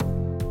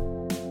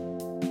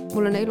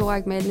mul on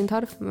eluaeg meeldinud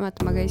harf, ma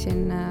mäletan, ma käisin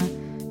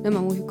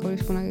Nõmme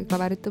muusikakoolis kunagi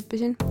klaverit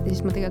õppisin ja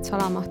siis ma tegelikult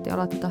salamahti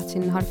alati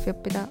tahtsin harfi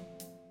õppida.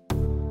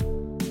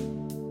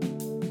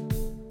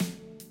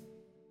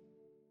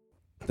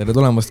 Tere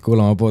tulemast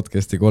kuulama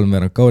podcasti 3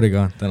 veerand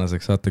Kauriga.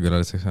 Tänaseks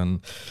saatekülaliseks on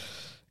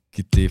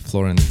Kitty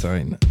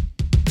Florentine.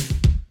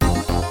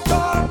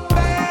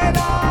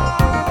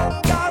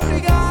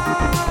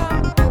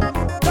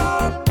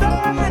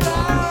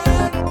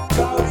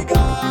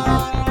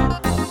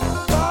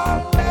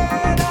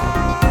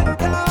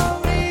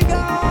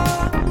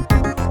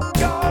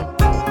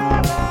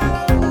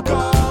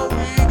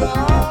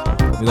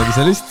 Midagi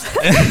sellist?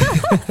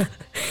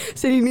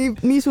 See oli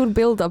nii suur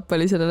build-up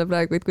oli sellele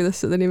praegu, et kuidas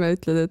seda nime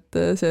ütled, et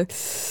see...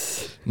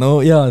 No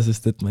jaa,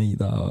 sest et ma ei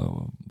taha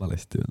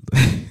valesti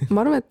öelda.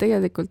 Ma arvan, et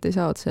tegelikult ei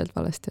saa otseselt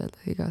valesti öelda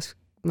igas,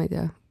 ma ei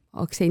tea,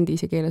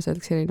 aktsendis ja keeles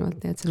öeldakse erinevalt,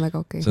 nii et see on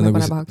väga okei. See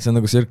on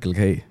nagu Circle K.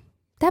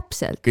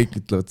 Täpselt. Kõik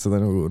ütlevad seda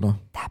nagu, noh.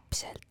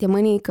 Täpselt. Ja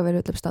mõni ikka veel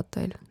ütleb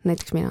Statoil,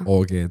 näiteks mina.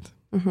 OG-d.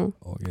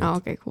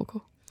 Okei,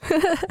 kuhu.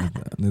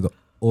 Need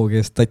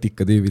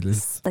OG-statika tüübid.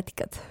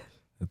 Statikad.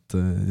 Et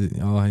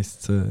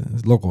see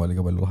logo oli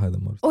ka palju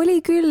lahedam. Oli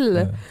küll.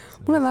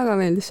 Mulle väga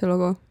meeldis see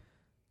logo.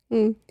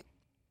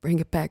 Bring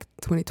it back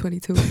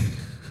 2022.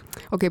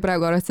 Okei,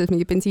 praegu arvestades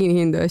mingi bensiini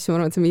hindu ja asju, ma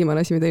arvan, et see on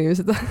viimane asi, mida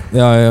inimesed.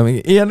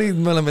 Ja nüüd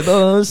me oleme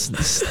taas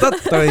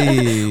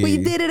Statoil. We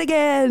did it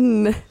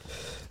again.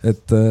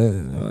 Et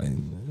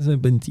see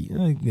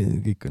bensiin,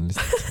 kõik on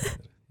lihtsalt.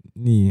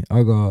 Nii,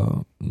 aga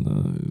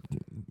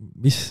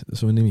mis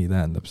su nimi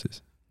tähendab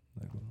siis?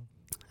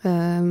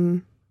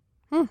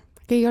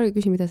 Keegi oli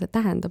küsi, mida see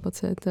tähendab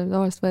otse, et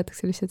tavaliselt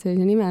võetakse lihtsalt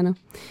sellise nimena.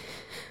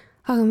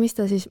 Aga mis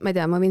ta siis, ma ei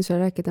tea, ma võin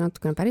sulle rääkida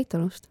natukene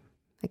päritolust.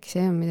 Äkki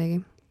see on midagi.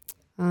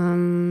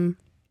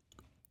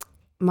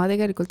 Ma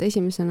tegelikult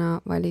esimesena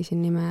valisin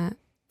nime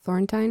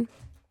Florentine,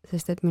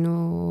 sest et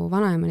minu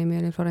vanaema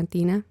nimi oli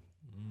Florentine.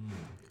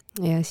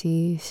 Ja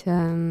siis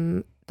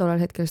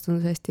tollel hetkel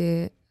tundus hästi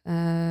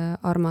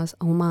armas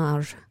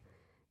homage.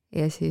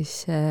 Ja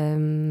siis,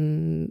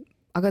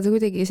 aga see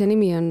kuidagi, see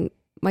nimi on,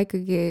 ma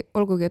ikkagi,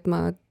 olgugi, et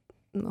ma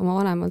oma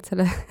vanemalt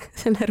selle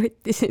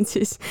rottisin,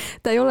 siis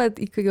ta ei ole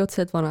ikkagi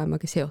otseselt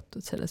vanaemaga seotud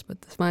selles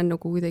mõttes. Ma olen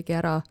nagu kuidagi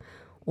ära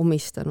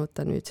omistanud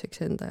ta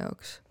nüüdseks enda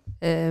jaoks.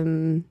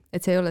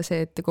 Et see ei ole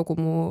see, et kogu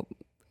mul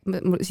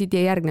siit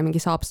ei järgne mingi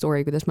saab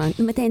story, kuidas ma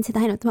teen seda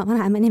ainult oma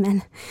vanaema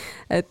nimel.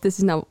 Et this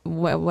is now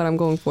what I'm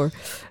going for.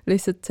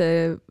 Lihtsalt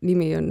see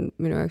nimi on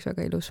minu jaoks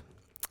väga ilus.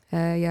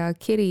 Ja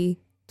kiri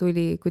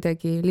tuli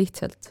kuidagi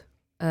lihtsalt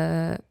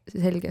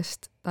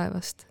selgest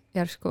taevast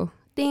järsku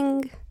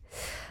ting.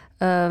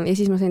 Ja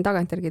siis ma sain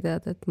tagantjärgi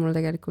teada, et mul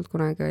tegelikult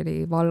kunagi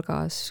oli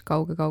Valgas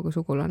kauge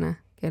sugulane,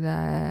 kelle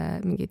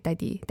mingi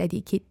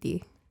tädi Kitty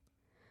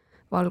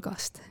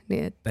Valgast.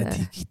 Nii et,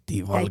 tädi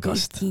Kitty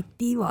Valgast. Tädi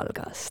Kitty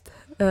Valgast.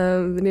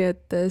 Nii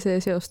et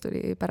see seos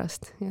tuli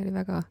pärast ja oli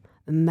väga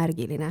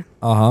märgiline.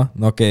 Aha,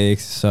 no okei,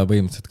 eks sa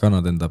põhimõtteliselt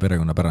kannad enda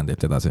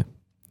perekonnapärandit edasi.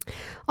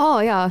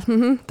 Jaa,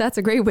 that's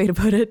a great way to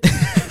put it.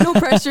 No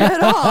pressure at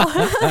all.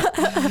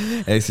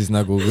 Ehk siis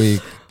nagu kui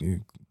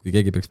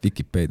keegi peaks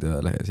Wikipedia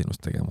lehe sinust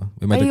tegema.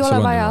 Ei ole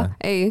vaja,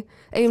 ei.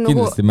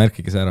 Kindlasti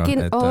märkige see ära.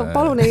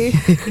 Palun ei.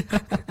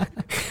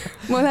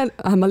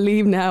 Ma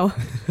leave now.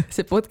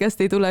 See podcast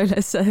ei tule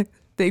üles.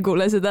 Te ei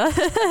kuule seda.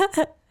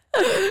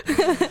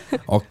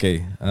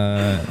 Okei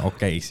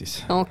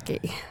siis.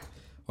 Okei.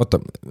 Oota,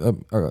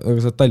 aga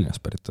sa oled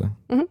Tallinnast pärit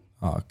või?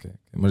 Okei.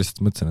 Ma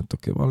lihtsalt mõtlesin,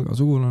 et Valga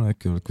sugulane,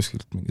 äkki oled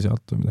kuskilt mingi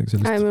sealt või midagi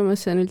sellist. Ei, ma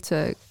mõtlesin üldse,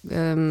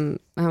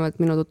 vähemalt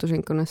minu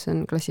tutvusringkonnas see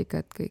on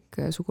klassika, et kõik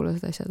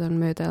sugulased asjad on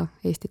mööda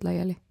Eestit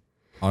laiali.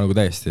 Nagu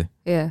täiesti?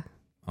 Jah.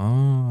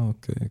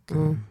 Okei.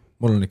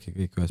 Mul on ikka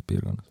kõik ühes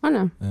piirkonnas. On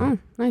jah?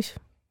 Nice.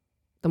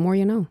 The more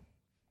you know.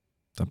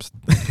 Täpselt.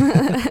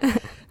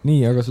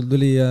 Nii, aga sul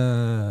tuli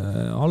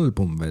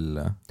album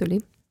välja.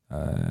 Tuli.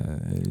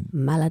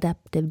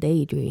 Maladaptive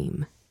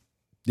Daydream.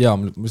 Jaa,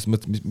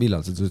 millal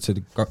see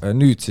oli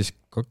nüüd siis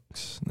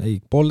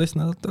 1,5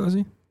 nädalat tagasi?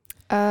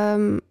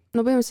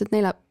 No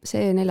põhimõtteliselt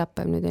see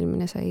neljapäev nüüd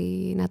eelmine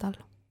sai nädal.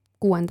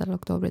 6.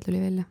 oktoobril tuli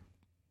välja.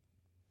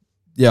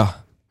 Jah,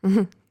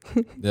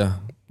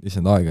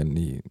 issand aeg on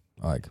nii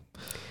aeg.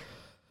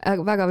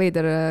 Väga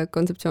veider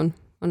kontseptsioon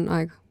on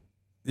aeg.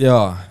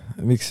 Jaa,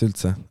 miks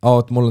üldse?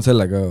 Mul on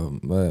sellega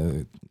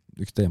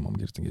üks teema, ma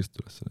kirjutan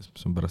kiiresti üles selles,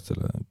 mis on pärast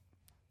selle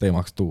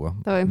teemaks tuua.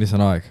 Mis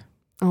on aeg?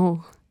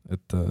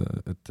 Et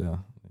jah.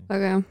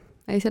 Aga jah,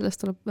 ei sellest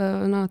tuleb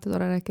alati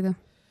tore rääkida.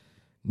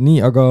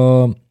 Nii, aga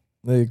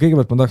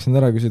kõigepealt ma tahaksin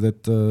ära küsida,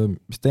 et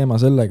mis teema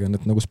sellega on,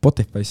 et nagu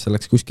Spotify's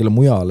läks kuskile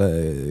mujale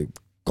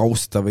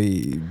kausta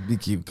või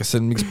kas see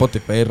on mingi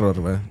Spotify error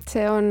või?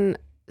 See on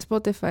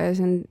Spotify ja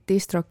see on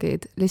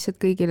distrokid lihtsalt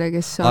kõigile,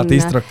 kes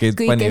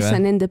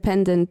on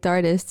independent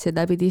artists ja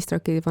läbi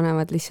distrokid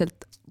panevad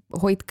lihtsalt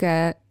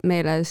hoidke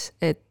meeles,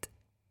 et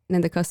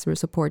nende customer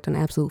support on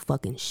absolute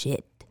fucking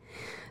shit.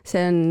 See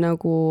on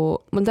nagu,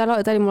 ta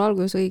oli mul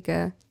alguses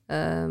õige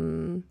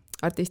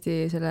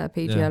artisti selle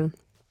page'i all.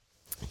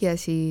 ja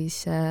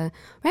siis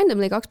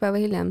randomly 2 päeva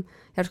hiljem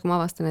järsku ma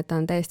avastan, et ta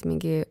on täiesti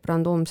mingi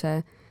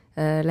randoomse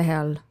lehe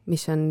all,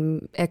 mis on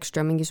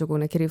extra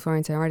mingisugune Kitty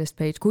Florentine artist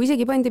page, kui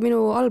isegi pandi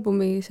minu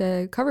albumi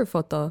see cover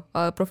foto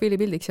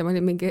profiilipildiks ja ma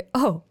olin mingi,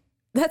 oh,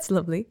 that's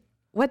lovely,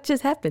 what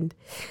just happened?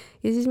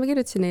 Ja siis ma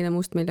kirjutasin neile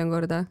mustmiljon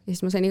korda ja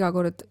siis ma sain iga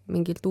kord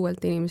mingilt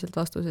uuelt inimeselt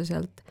vastuse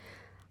sealt.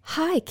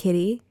 Hi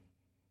Kitty,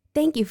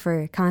 thank you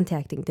for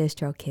contacting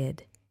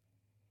DistroKid.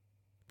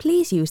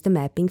 Please use the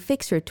mapping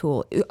fixer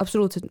tool.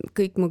 Absoluutselt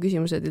kõik mu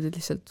küsimused ja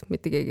lihtsalt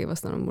mitte keegi ei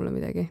vastanud mulle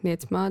midagi. Nii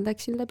et ma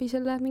läksin läbi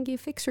selle mingi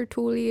fixer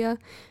tooli ja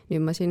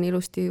nüüd ma siin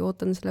ilusti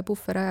ootan selle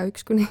bufferaja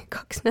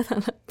 1-2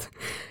 nädalat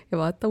ja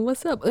vaatan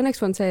what's up. Õnneks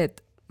on see,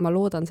 et ma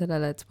loodan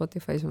sellele, et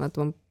Spotify's ma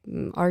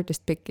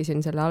artist pickisin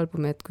selle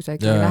albumi, et kui sa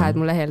ikkagi lähed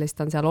mu lehele, siis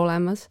ta on seal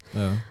olemas.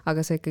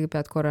 Aga sa ikkagi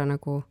pead korra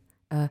nagu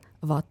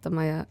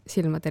vaatama ja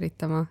silma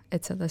teritama,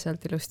 et seda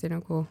sealt ilusti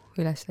nagu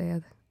üles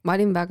leiad. Ma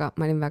olin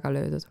väga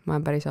löödud, ma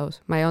olen päris aus.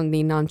 Ma ei olnud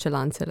nii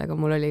nonchalant sellega,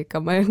 mul oli ikka,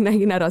 ma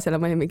nägin ära selle,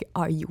 ma olin mingi,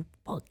 are you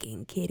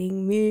fucking kidding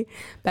me?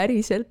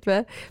 Päriselt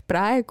või?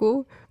 Praegu?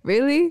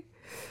 Really?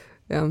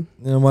 Ja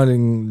ma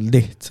olin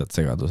lihtsalt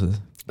segaduses.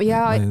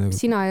 Ja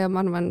sina ja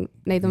ma arvan,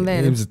 neid on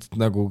veel. Ilmselt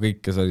nagu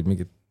kõik, kes olid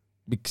mingid,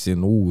 miks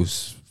siin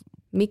uus?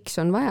 Miks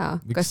on vaja?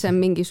 Kas see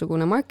on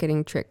mingisugune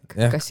marketing trick?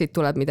 Kas siit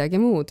tuleb midagi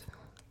muud?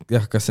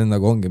 Jah, kas see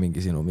nagu ongi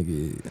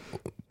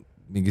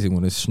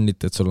mingisugune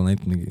šnitt, et sul on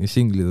ainult mingi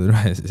singlid on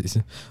ühes ja siis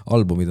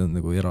albumid on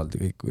nagu eraldi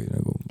kõik või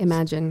nagu...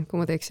 Imagine,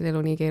 kui ma teeksin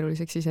elu nii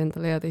keeruliseks siis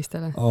endale ja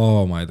teistele.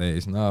 Oh my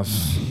days, no.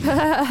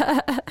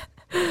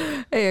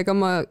 Ei, aga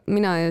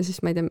mina ja siis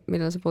ma ei tea,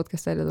 millal see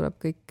podcast välja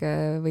tuleb, kõik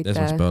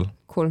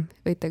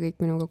võite kõik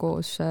minuga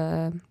koos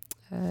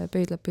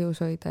pöidlad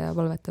pihus hoida ja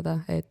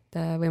valvetada, et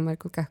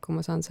võimalikult kähku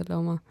ma saan selle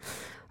oma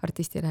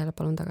artisti lehele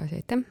palun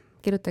tagasi, aitäh.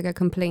 Kirjutage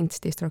complaints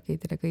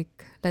DistroKidile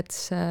kõik.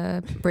 Let's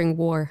bring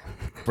war.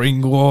 Bring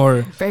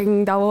war.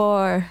 Bring the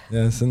war.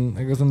 Ja see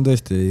on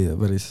tõesti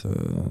päris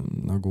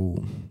nagu,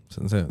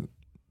 see on see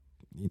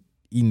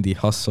indie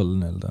hustle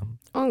nii-öelda.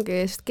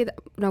 Ongi, sest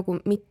nagu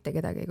mitte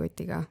kedagi ei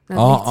kotiga.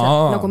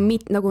 Nagu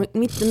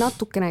mitte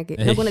natukenegi.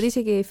 Nagu nad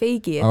isegi ei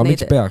feigi. Aga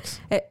miks peaks?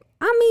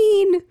 I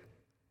mean,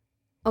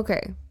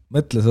 okay.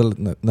 Mõtle seal,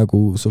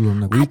 nagu sul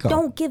on nagu iga... I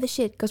don't give a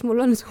shit, kas mul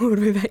on suur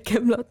või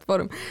väike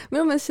platvorm.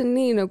 Minu meelest see on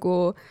nii nagu...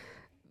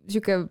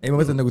 Ei, ma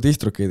mõtlen nagu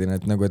DistroKidina,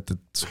 et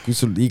kui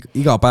sul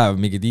iga päev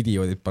mingid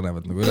idioodid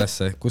panevad nagu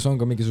ülesse, kus on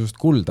ka mingisugust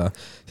kulda,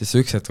 siis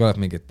see üks hetk oleb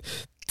mingi,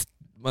 et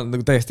ma olen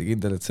nagu täiesti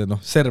kindel, et see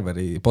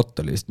serveri bot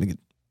oli vist mingi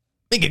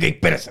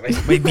kõik peresse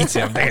raisk, ma ei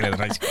viitsi enam tegeleda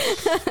raisk.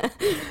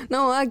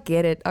 No I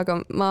get it,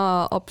 aga ma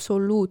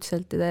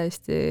absoluutselt ja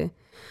täiesti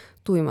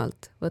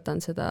tuimalt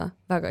võtan seda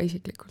väga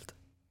isiklikult.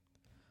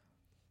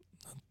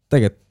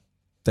 Tegelikult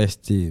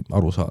täiesti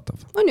arusaadav.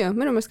 On ju,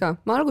 minu meelest ka.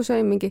 Ma alguses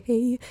olin mingi,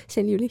 ei,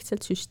 see on ju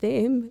lihtsalt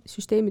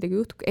süsteemidega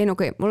juhtub. Ei, no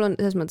okei, mul on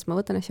selles mõttes, ma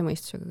võtan asja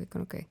mõistusega, kõik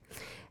on okei.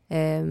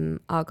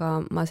 Aga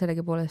ma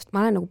sellegi poolest,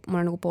 ma olen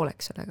nagu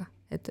pooleks sellega,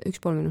 et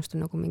 1,5 minust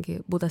on nagu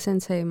mingi Buddha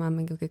sensei, ma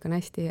mingi kõik on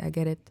hästi, I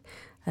get it.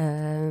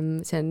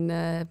 See on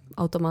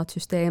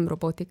automaatsüsteem,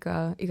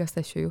 robotika, igast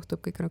asju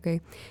juhtub, kõik on okei.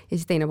 Ja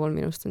siis 2,5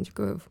 minust on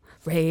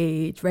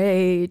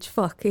rage,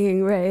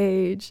 fucking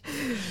rage.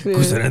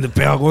 Kus see nende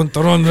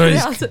peakontor on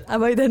raisk?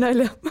 Ma ei tee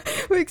nalja.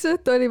 Üks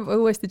õhtu oli, ma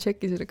uuesti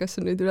tšekkisin, kas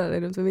on nüüd üle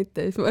läinud või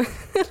mitte. Siis ma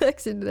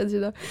läksin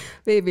sinna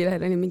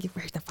veebilehel, oli mingi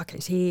where's the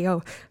fucking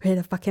CEO, where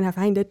the fucking I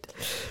find it.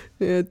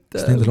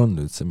 Kas nendel on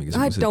nüüd see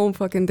mingisuguse? I don't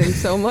fucking think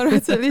so, ma arvan,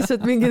 et see on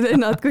lihtsalt mingid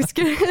ennad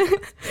kuskil.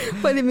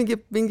 Pani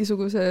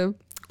mingisuguse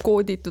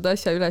kooditud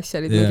asja üles ja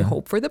olid mingi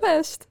hope for the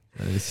best.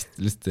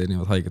 Lihtsalt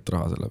teenivad haiget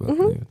raha selle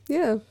pealt.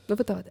 Jaa, no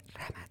võtavad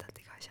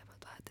rämedalt iga asja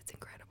pealt vahet, it's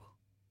incredible.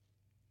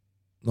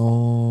 No,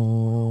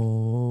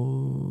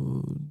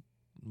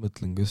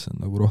 mõtlen, kas see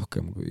on nagu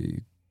rohkem kui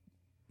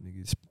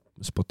mingi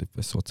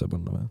Spotify's otse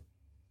panna või?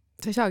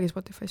 Sa ei saagi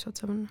Spotify's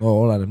otse panna. No,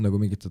 oleneb nagu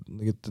mingite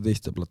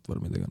teiste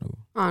platvormidega nagu.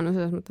 No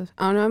selles mõttes.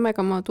 No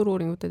ega ma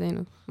turu-uuringut ei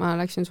teinud. Ma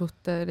läksin suht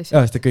lihtsalt.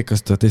 Jaa, sest kõik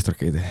kasutavad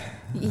DistroKidi.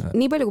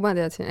 Nii palju, kui ma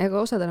teadsin. Ega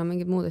osadel on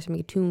mingid muud asja,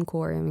 mingi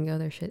TuneCore ja mingi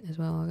other shit as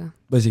well, aga...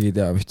 Ma isegi ei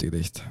tea ühtegi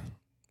teist.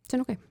 See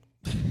on okei.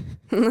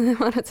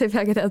 Ma arvan, et sa ei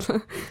peagi teadma.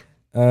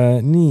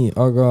 Nii,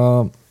 aga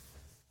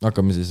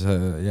hakkame siis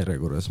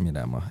järjekorras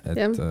minema,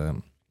 et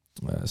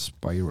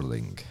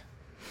spiraling.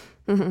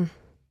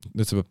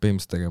 Nüüd sa pead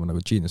põhimõtteliselt tegema nagu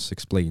Genius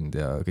Explained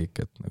ja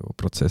kõik, et nagu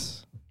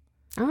protsess.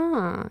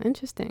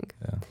 Interesting.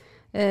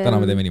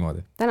 Täna me teeme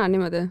niimoodi. Täna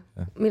niimoodi?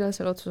 Millal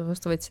selle otsuse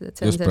vastu võtsid, et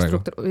see on see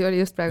struktuur?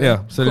 Oli just praegu?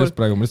 Jah, see oli just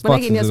praegu. Ma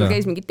nägin ja sul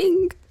käis mingi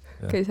ting,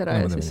 käis ära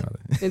ja siis.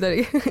 Nüüd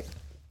oli.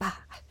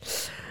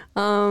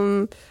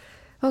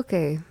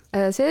 Okei.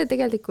 See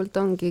tegelikult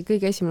ongi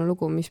kõige esimene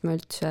lugu, mis me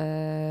üldse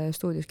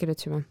stuudios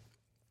kirjutasime.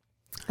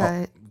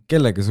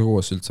 Kellega sa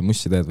koos üldse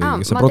mussi teed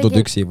või sa produd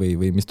üksi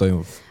või mis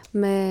toimub?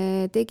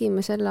 Me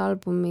tegime selle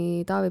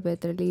albumi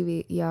Taavi-Peeter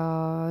Liivi ja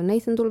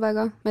Nathan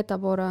Tulvega,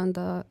 Metapoora on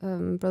ta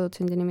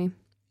produtsendi nimi.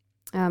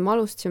 Me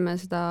alustasime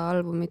seda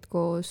albumit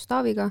koos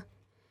Taaviga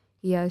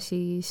ja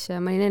siis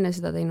ma olin enne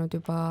seda teinud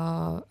juba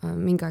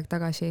mingi aeg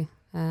tagasi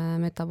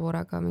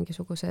Metapooraga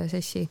mingisuguse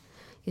sessi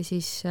ja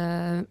siis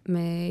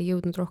me ei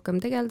jõudnud rohkem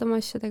tegeleda oma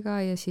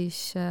asjadega ja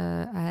siis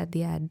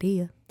the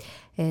idea,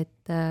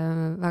 et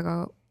väga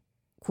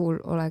cool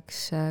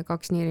oleks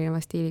kaks nii erineva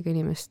stiiliga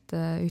inimest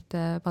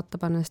ühte patta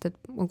panna, sest et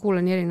ma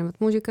kuulan nii erinevat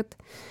muusikat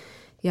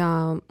ja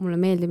mulle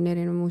meeldib nii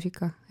erinev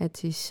muusika, et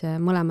siis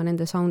mõlema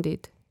nende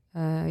soundid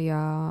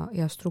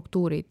ja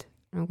struktuurid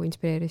nagu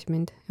inspireeris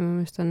mind ja minu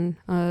meelest on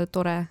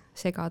tore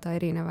segada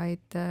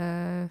erinevaid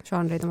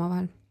žanreid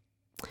omavahel.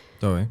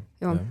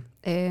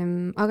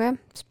 Aga jah,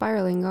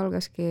 Spiraling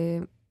algaski,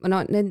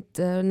 no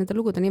nende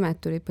lugude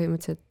nimed tulid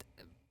põhimõtteliselt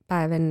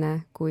päev enne,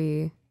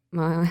 kui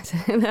ma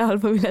selle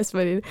albumi üles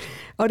panin.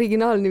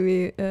 Originaalnimi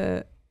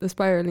The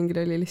Spiralingil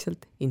oli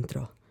lihtsalt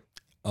intro.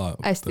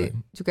 Hästi,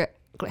 siuke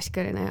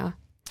klassikaline ja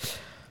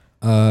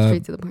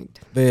straight to the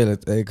point. Veel,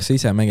 et kas sa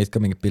ise mängid ka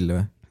mingit pilli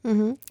või?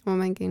 Ma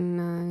mängin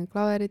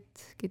klaverit,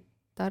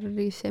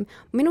 gitarris.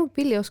 Minu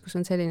pillioskus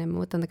on selline,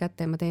 ma võtan ta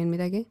kätte ja ma teen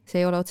midagi.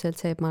 See ei ole otseselt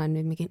see, et ma olen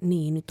nüüd mingi,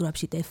 nüüd tuleb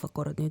siit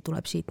F-akord, nüüd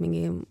tuleb siit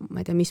mingi,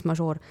 ma ei tea, mis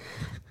mažoor.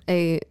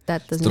 Ei,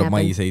 tuleb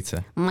mai 7.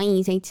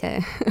 Mai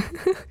 7.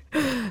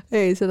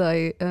 Ei, seda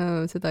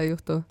ei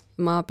juhtu.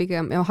 Ma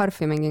pigem,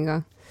 harfi mängin ka.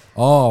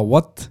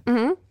 What?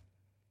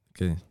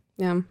 Okei.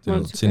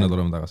 Sinna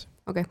tuleme tagasi.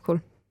 Okei,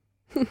 cool.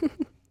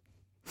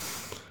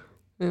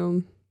 Jah.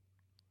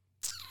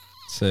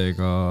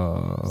 Seega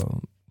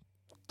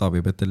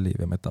Taavi Petelliiv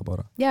ja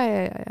Metabora. Ja.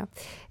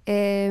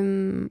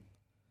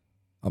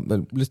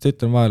 Lihtsalt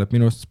ütlen vahel, et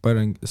minu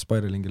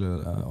Spiralingil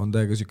on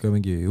täiega siuke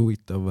mingi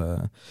huvitav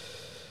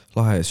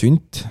lahe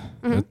sünt,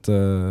 et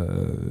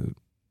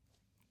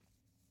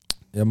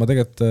ja ma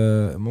tegelikult,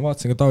 ma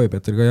vaatasin ka Taavi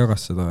Peter ka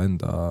jagas seda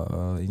enda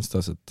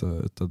Instas, et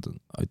ta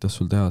aitas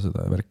sul teha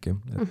seda värki,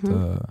 et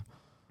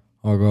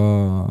aga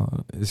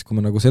siis kui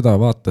ma nagu seda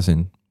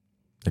vaatasin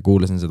ja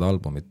kuulasin seda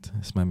albumit,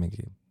 siis ma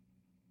mingi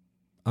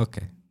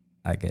okei,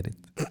 I get it.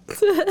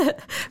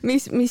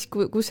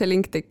 Kus see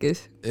link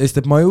tekkis? Sest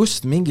et ma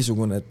just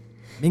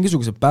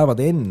mingisugused päevad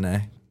enne,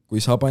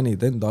 kui sa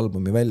panid enda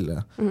albumi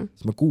välja,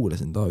 siis ma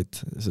kuulasin David,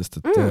 sest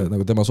et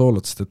nagu tema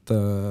soolot, sest et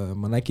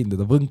ma nägin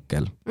teda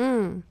Võnkel.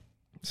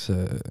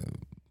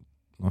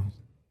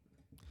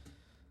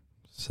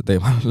 See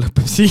teema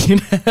lõpeb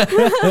siin.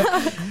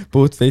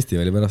 Puht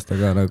festivali pärast,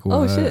 aga nagu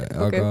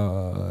aga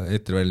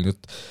eetriväline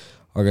jutt.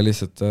 Aga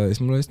lihtsalt, siis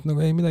mul lihtsalt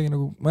nagu ei midagi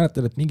nagu,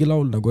 mäletan, et mingi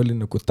laul nagu oli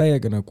nagu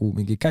täiega nagu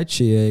mingi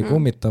catchy jäi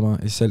kommitama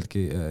ja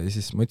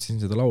siis ma ütlesin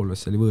seda laulu,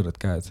 see oli võõrad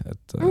käed,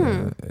 et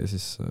ja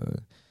siis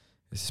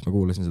ma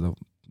kuulasin seda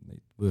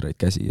võõraid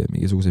käsi ja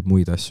mingisuguseid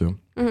muid asju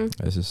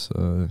ja siis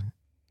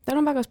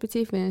tal on väga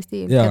spetsiifiline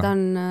stiil ja ta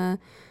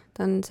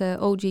on see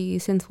OG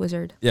synth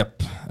wizard.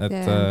 Jep,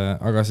 et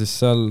aga siis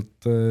sealt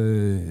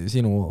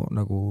sinu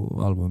nagu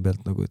albumi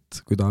pealt nagu,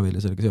 et kui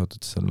Taavile sellega seotud,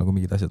 siis seal nagu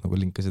mingid asjad nagu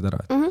linkasid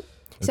ära,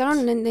 seal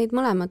on neid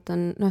mõlemat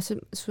on,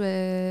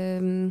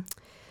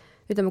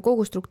 ütleme,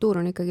 kogu struktuur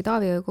on ikkagi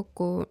Taaviga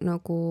kokku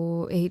nagu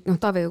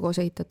Taaviga koos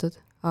ehitatud,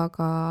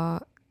 aga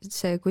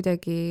see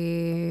kuidagi,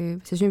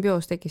 see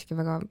sümbioos tekkiski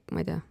väga,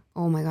 ma ei tea,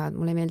 oh my god,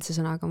 mulle ei meeldi see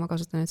sõna, aga ma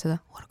kasutan nüüd seda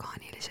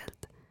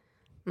orgaaniliselt.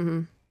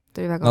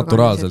 Tuli väga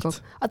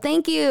naturaalselt.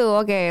 Thank you,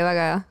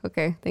 väga hea,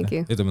 thank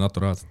you. Ütleme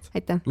naturaalselt.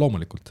 Aitäh.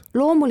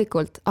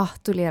 Loomulikult,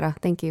 tuli ära,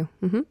 thank you.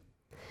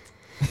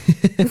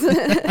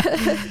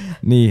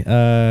 Nii,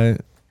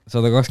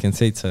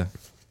 127.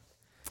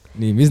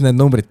 Nii, mis need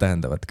numbrid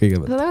tähendavad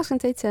kõigepealt?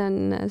 127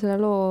 on selle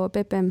loo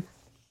BPM.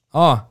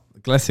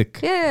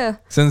 Klassik. Yeah.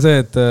 See on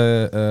see, et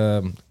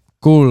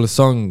Cool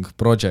Song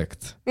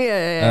Project.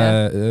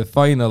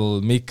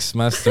 Final Mix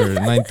Master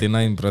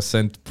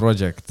 99%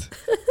 Project.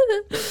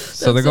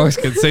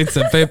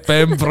 127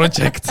 BPM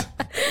Project.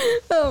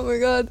 Oh my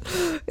god.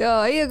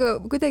 Ja aga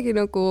kuidagi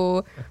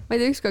nagu, ma ei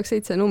tea,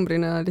 127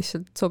 numbrina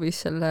lihtsalt sobis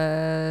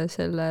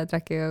selle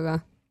trackiga ka.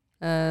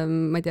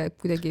 Ma ei tea,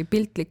 kuidagi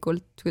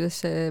piltlikult, kuidas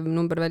see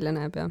number välja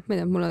näeb ja ma ei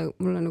tea,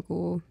 mulle nagu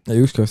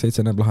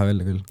 127 näeb lahe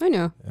välja küll. On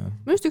ju?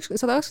 Minu just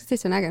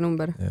 127 on äge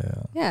number.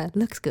 Yeah,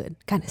 looks good.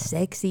 Kind of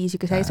sexy, you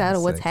can say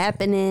what's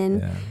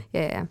happening.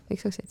 Yeah,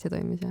 127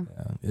 toimis. Ja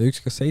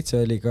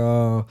 127 oli ka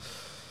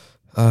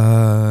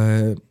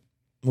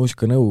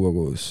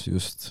muusikanõukogus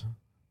just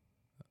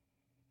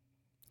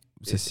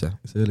sisse.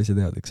 See oli see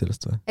teadik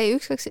sellest või? Ei,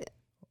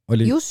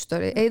 127 just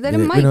oli. Ei, ta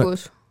oli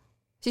maikuus.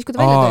 Siis kui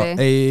ta välja tuli?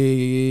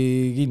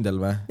 Ei kindel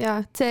või?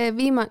 Jaa, see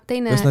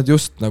teine... Kas nad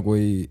just nagu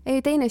ei... Ei,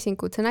 teine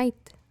sinkud, see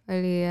Night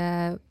oli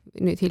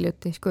nüüd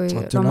hiljuti, kui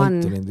Roman...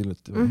 Night oli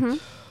hiljuti või?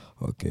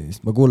 Okei, siis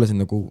ma kuulasin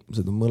nagu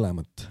seda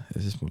mõlemat ja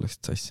siis mul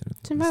läksid sassi nüüd.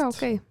 See on väga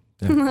okei.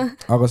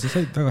 Aga sa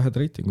said väga head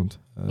reitingud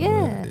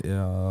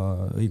ja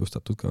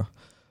õigustatud ka.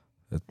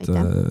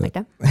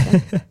 Aitäh.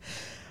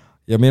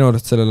 Ja minu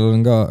arust sellel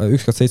on ka,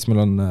 127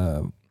 on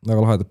väga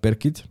lahedad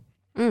perkid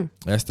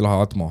ja hästi lahe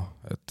atmo,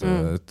 et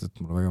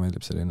mulle väga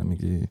meeldib selline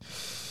mingi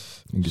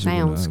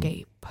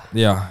soundscape.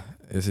 Ja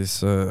siis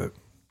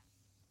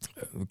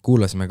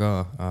kuulasime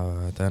ka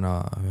täna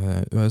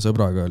ühe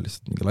sõbraga,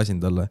 lihtsalt mingi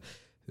lasin talle,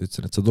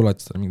 ütlesin, et sa tuled,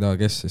 siis ta oli mingi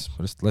kes, siis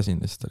ma lihtsalt lasin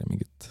ja siis ta oli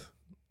mingit,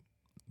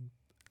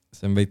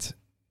 see on veits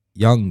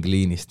Young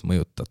Leanist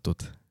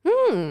mõjutatud.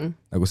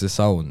 nagu see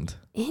sound.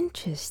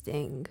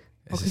 Interesting.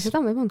 Okei,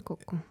 seda ma ei pannud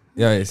kokku.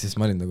 Ja siis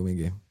ma olin nagu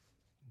mingi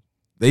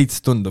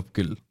veits tundub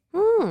küll.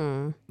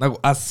 Nagu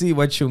I see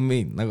what you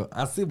mean, nagu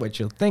I see what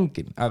you're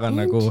thinking, aga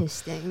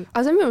Interesting.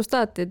 Aga see on minu arust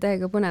alati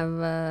täiega põnev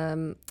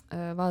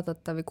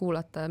vaadata või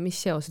kuulata, mis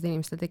seosed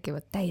inimestel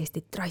tekivad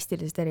täiesti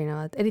drastiliselt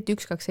erinevad. Eriti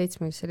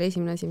 127, mis oli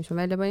esimene asi, mis ma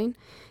välja panin.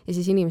 Ja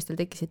siis inimestel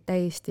tekkisid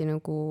täiesti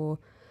nagu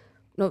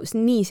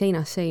nii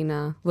seinast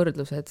seina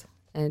võrdlused,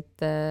 et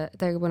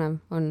täiega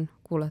põnev on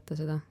kuulata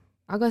seda.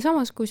 Aga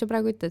samas, kui sa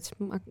praegu ütled,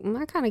 ma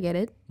kind of get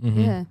it.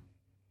 Yeah.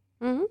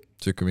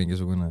 Sükke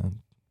mingisugune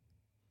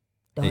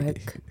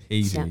dark.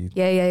 Hazy.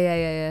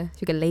 Yeah.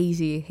 Sükke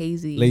lazy,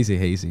 hazy. Lazy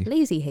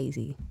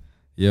hazy.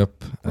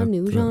 Jep. A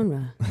new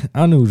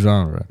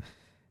genre.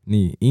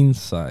 Nii,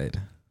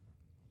 Inside.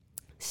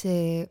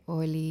 See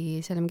oli,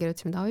 selle me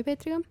kirjutasime Taavi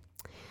Peetriga.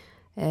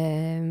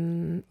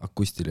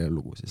 Akustiline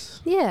lugu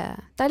siis. Yeah,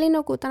 ta oli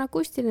nagu, ta on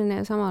akustiline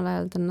ja samal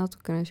ajal ta on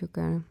natukene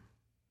sükke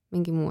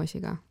mingi muu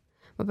asiga.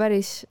 Ma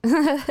päris...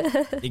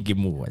 mingi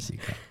muu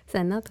asiga. See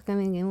on natuke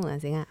mingi muu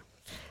asiga.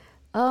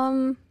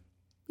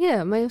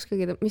 Yeah, ma ei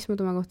oskagi, mis ma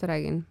tema kohta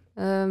räägin.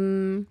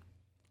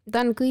 Ta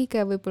on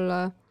kõige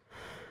võib-olla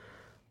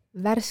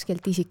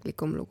värskelt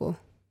isiklikum lugu.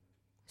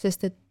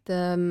 Sest et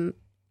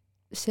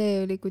see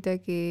oli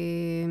kuidagi,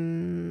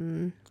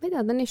 ma ei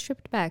tea, ta on nii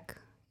stripped back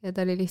ja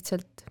ta oli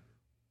lihtsalt,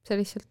 sa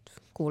lihtsalt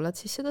kuulad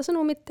siis seda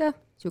sõnumit ja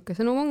siuke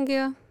sõnum ongi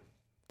ja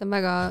ta on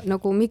väga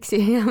nagu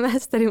mixi ja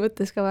masteri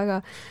mõttes ka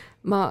väga,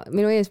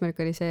 minu eesmärk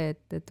oli see,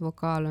 et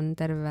vokaal on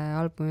terve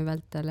albumi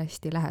vältel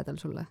hästi lähedal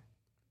sulle.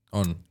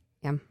 On?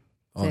 Jah,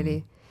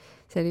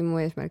 see oli mu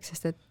eesmärk,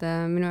 sest et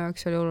minu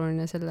jaoks oli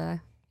oluline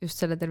just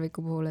selle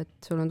terviku puhul, et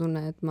sul on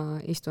tunne, et ma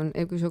istun,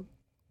 kui sa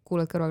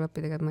kuuled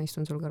kõrvaklappidega, et ma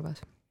istun sul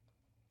kõrvas.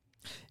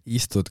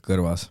 Istud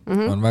kõrvas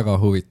on väga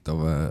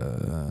huvitav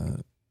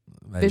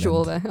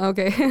visual või?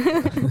 Okei.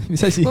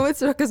 Mis asi? Ma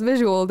mõtlesin, hakkas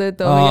visual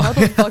töötama,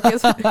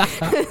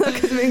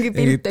 hakkas mingi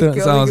pilt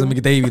tekki. Samas on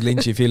mingi David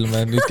Lynch'i film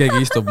ja nüüd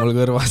keegi istub mul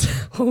kõrvas.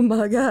 Oh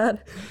my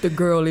god, the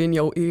girl in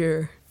your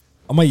ear.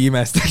 Ma ei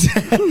imestaks.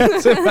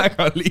 See on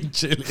väga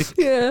Lynch'ili.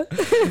 Yeah.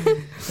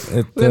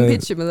 Võin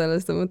pitchima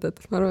sellest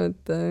mõtet. Ma arvan,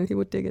 et he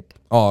would dig it.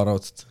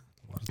 Raudselt.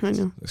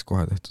 Oleks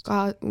kohe tehtud.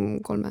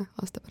 3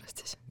 aasta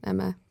pärast siis.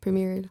 Näeme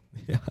premieril.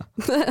 Jah,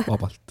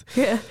 vabalt.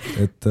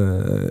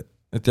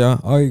 Et jah,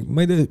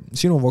 ma ei tea,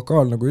 sinu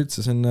vokaal nagu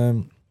üldse, see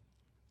on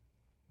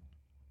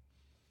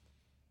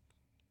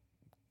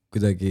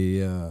kuidagi,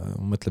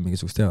 ma mõtlen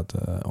mingisugust head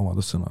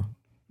omadussõna.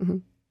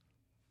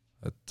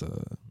 Et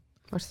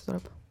varsti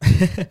tuleb.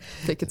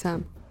 Take it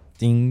time.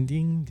 Ding,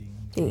 ding,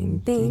 ding.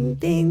 Ding, ding,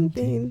 ding,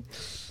 ding.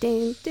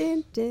 Ding,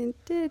 ding, ding,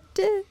 ding,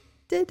 ding.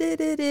 Teen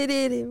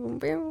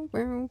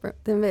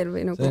veel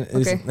või nagu,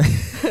 okei.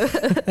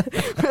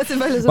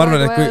 Ma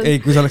arvan,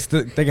 et kui sa oleks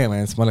tegema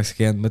jäänud, siis ma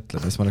olekski jäänud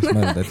mõtlema, siis ma oleks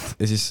mõelnud,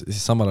 et ja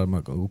siis samal ajal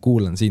ma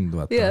kuulan sind,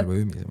 vaata nagu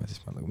ümisema,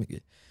 siis ma nagu mingi,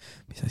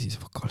 mis asi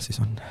see vokaal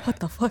siis on? What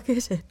the fuck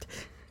is it?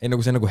 Ei,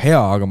 nagu see on nagu hea,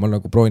 aga ma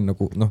nagu proovin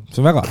nagu,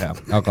 see on väga hea,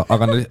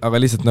 aga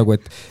lihtsalt nagu,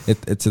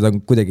 et seda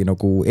kuidagi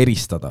nagu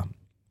eristada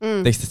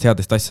teistest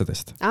headest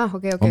asjadest.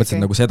 Okay. Ma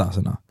mõtlesin nagu seda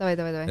sõna.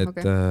 Davai,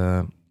 okei.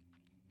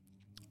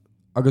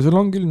 Aga sul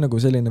on küll nagu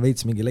selline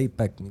veits mingi laid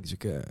back, mingi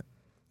siuke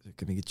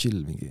mingi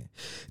chill, mingi...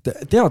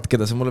 Tead,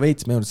 keda sa mulle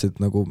veits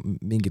meenutasid nagu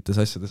mingites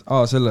asjades?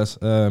 Selles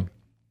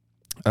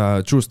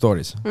True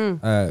Stories.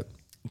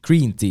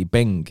 Green Tea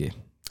Bengi.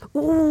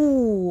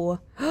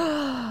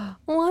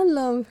 I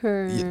love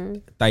her.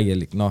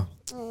 Täielik,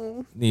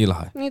 nii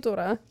lahe. Nii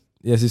tore.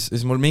 Ja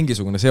siis mul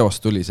mingisugune seos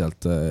tuli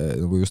sealt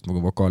nagu just nagu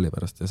vokaali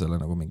pärast ja selle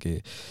nagu mingi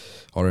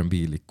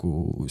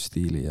R&B-liku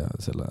stiili ja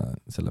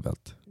selle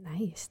pealt.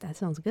 Nice, that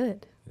sounds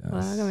good.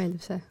 Mulle väga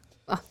meeldib see.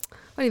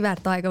 Oli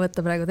väärt aega võtta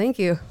praegu, thank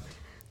you.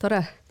 Tore.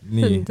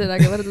 See on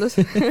äge võrdlus.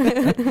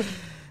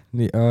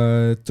 Nii,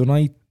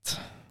 Tonight.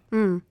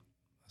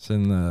 See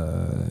on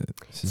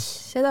siis...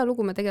 Seda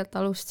lugu me tegelikult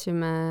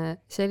alustasime,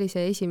 see oli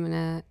see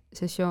esimene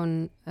sessioon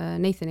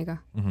Nathaniga.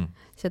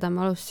 Seda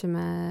me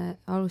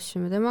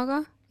alustasime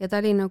temaga ja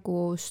ta oli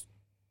nagu,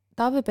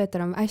 Taavi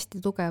Peeter on hästi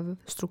tugev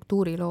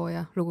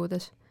struktuurilooja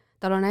lugudes.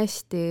 Tal on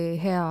hästi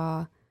hea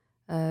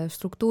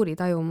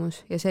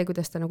struktuuritajumus ja see,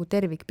 kuidas ta nagu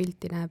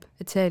tervikpilti näeb.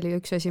 Et see oli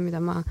üks asi,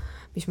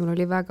 mis mul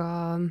oli väga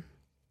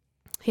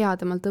hea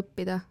temalt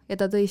õppida ja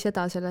ta tõi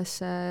seda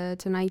sellesse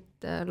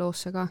Tonight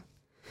loosse ka.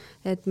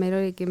 Et meil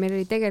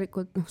oli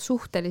tegelikult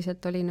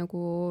suhteliselt oli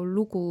nagu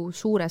lugu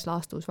suures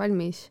laastus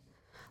valmis,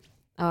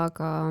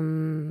 aga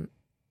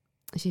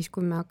siis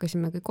kui me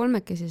hakkasime kõik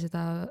kolmekesi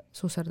seda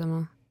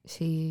susserdama,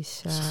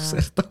 siis...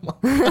 Susserdama?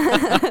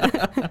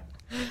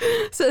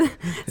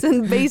 see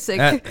on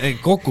basic.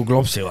 Kokku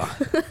klopsiva.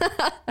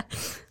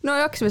 No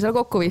hakkasime seal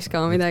kokku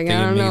viskama midagi.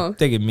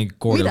 Tegid mingi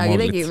koolil midagi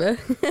tegime.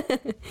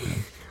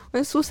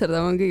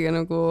 Susserdama on kõige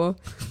nagu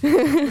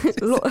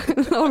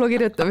laulu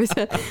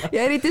kirjutamise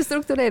ja eriti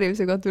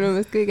struktureerimise kohta minu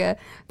meelest kõige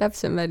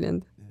täpsem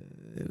väljend.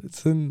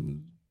 See on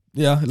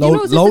jah,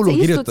 laulu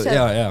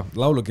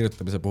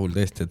kirjutamise puhul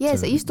tõesti. Ja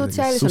sa istud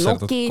seal, sa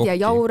nokid ja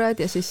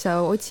jaurad ja siis sa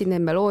otsid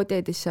need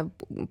meloodiad ja siis sa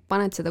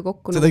paned seda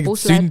kokku nagu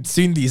puslet.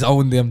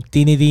 Sündisaundi ja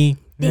tinidi.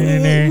 Ja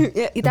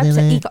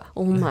täpselt iga,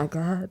 oh my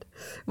god.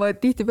 Ma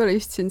tihti peale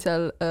istusin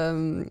seal,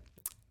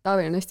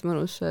 Taavil on hästi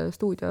mõnus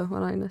stuudio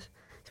Vanalinnas.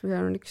 Seal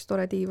on üks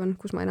tore diivan,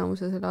 kus ma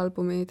enamuse selle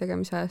albumi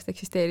tegemise ajast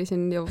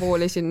eksisteerisin ja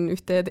voolisin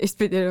ühte ja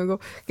teistpidi nagu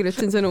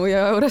kirjutasin sõnu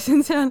ja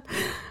aurasin seal.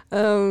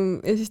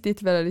 Ja siis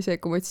tihti peale oli see,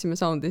 kui me otsisime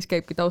soundi, siis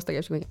käibki tausta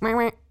käib see mine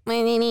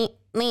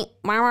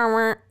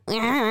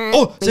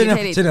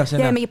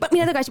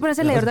tagasi, pane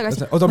selle juurde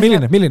tagasi. Oota,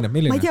 milline? Ma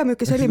ei tea,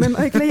 milline see oli, ma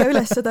ei leia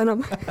üles seda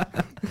enam.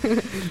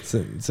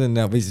 See on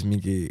või siis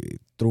mingi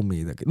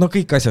trummid. No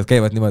kõik asjad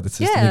käivad niimoodi,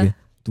 et see mingi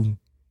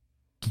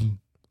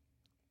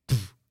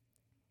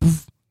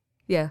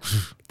jah,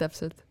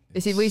 täpselt.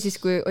 Ja siis, või siis,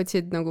 kui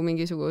otsid nagu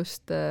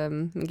mingisugust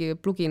mingi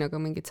pluginaga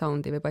mingit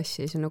soundi või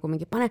bassi, siis on nagu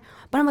mingi, pane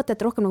mõtta,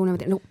 et rohkem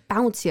nagu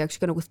bouncy,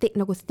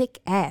 nagu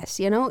thick ass,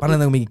 you know? Pane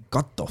nagu mingi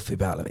cut-offi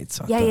peale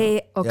veits. Ja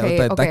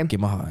võta täkki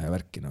maha ja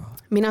värki, noh.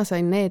 Mina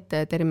sain need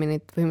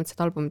terminid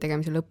põhimõtteliselt albumi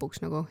tegemise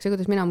lõpuks nagu. See,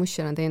 kuidas mina mussi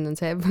olen teinud, on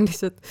see,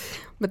 lihtsalt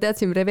ma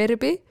teadsin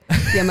reverbi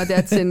ja ma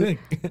teadsin,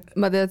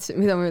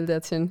 mida ma veel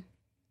teadsin?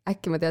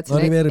 Äkki ma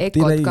teadsin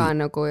ekot ka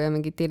nagu ja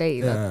mingi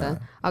delay,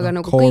 vaata. Aga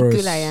nagu kõik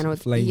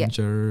ülejäänud.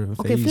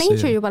 Okei,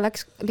 Flanger juba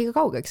läks liiga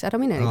kaugeks, ära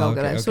mine nii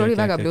kaugele. Sul oli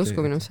väga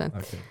plusku minusse.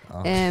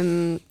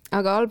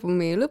 Aga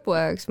albumi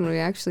lõpuajaks mul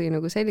oli actually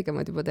nagu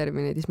selgemad juba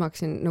terminid, siis ma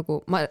hakkasin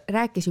nagu, ma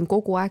rääkisin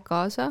kogu aeg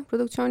kaasa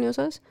produktsiooni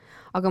osas,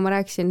 aga ma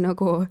rääkisin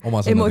nagu oma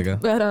sõnadega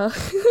ära.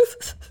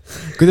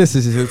 Kuidas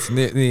see siis ütlesid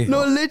nii?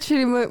 No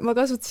literally ma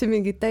kasutasin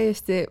mingit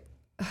täiesti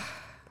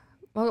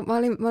ma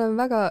olen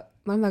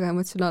väga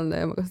emotsionaalne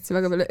ja ma kasutasin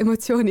väga palju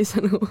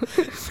emotsioonisõnu.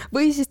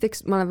 Või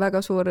siis ma olen väga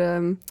suur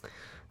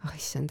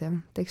issand jah,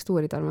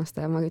 tekstuuride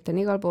armastaja, ma ütlen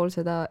igal pool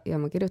seda ja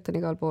ma kirjutan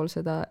igal pool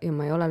seda ja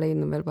ma ei ole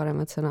leidnud veel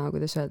paremat sõna,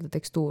 kuidas öelda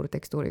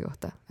tekstuuri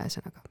kohta.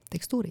 Ühesõnaga,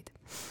 tekstuurid.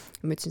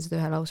 Ma ütlesin seda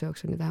ühe lause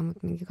jooksul nüüd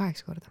vähemalt mingi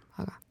 8 korda,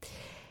 aga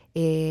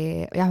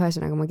jah,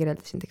 ühesõnaga ma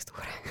kirjeldasin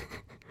tekstuure.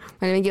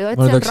 Ma olin mingi,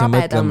 see on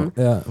rabedam.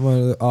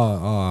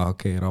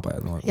 Okei,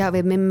 rabedam. Ja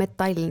või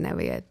metallne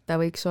või et ta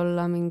võiks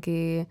olla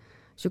mingi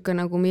siuke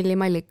nagu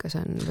millimallikas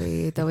on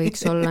või ta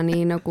võiks olla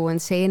nii nagu on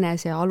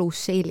seenes ja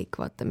alusseelik,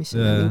 vaata, mis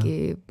on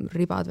mingi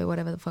ribad või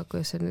whatever the fuck,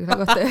 kuidas see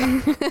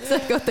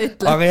kohta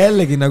ütleb. Aga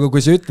jällegi, nagu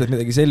kui sa ütled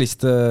midagi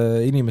sellist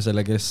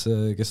inimesele,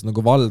 kes nagu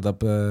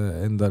valdab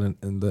enda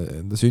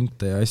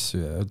sünte ja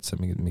asju ja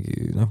üldse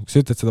mingi, noh, kui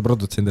sa ütled seda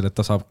produtsendile, et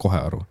ta saab kohe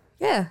aru.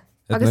 Jah,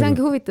 aga see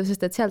ongi huvitav,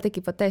 sest et seal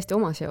tekib täiesti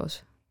oma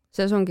seos.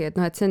 See ongi, et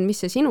noh, et see on, mis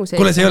see sinu sees.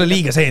 Kuule, see ei ole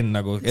liiga seen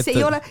nagu.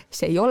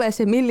 See ei ole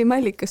see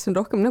millimallikas, see on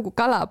rohkem nagu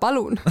kala,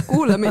 palun,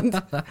 kuula mind.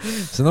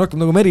 See on rohkem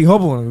nagu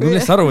merihobu, nagu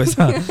millest aru ei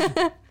saa.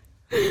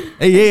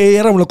 Ei,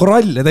 ära mulle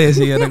koralle tee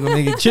siia nagu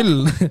mingi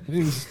chill.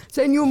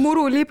 See on ju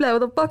muru lible,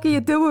 what the fuck are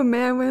you doing,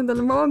 man, ma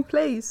endale one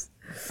place.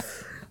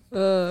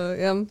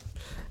 Jah,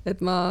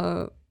 et ma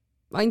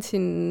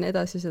andsin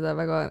edasi seda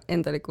väga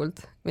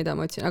endalikult, mida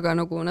ma otsin, aga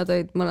nagu nad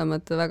olid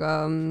mõlemad väga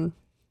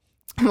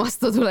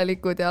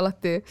vastutulelikud ja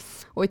alati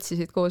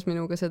otsisid koos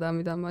minuga seda,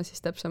 mida ma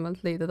siis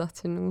täpsemalt leida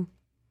tahtsin nagu.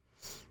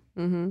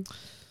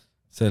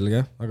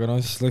 Selge, aga no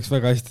siis läks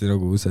väga hästi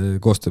nagu see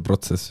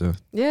koostööprotsess.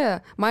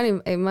 Ma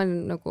olen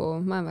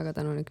väga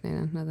tänulik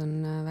neile, nad on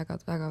väga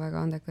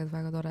andekad,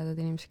 väga toredad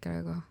inimesed,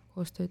 kellega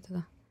koos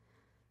töötada.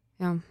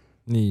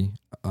 Nii,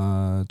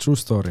 true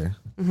story.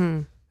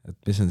 Et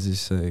mis on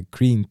siis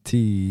Green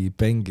Tea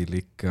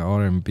Bengilik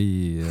R&B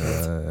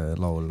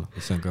laul,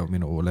 mis on ka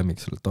minu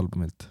lemmik sellelt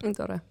albumilt.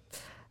 Tore.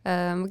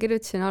 Ma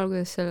kirjutasin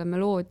alguses selle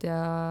meloodia,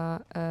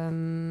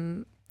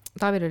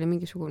 Taavil oli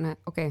mingisugune,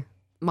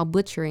 ma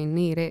butcherin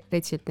nii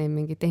retsilt neid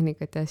mingi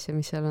tehnikat ja asja,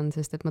 mis seal on,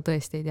 sest et ma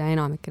tõesti ei tea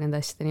enamikke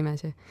nende asjade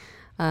nimesi.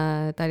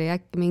 Ta oli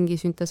äkki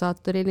mingi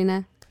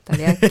süntesatoriline, ta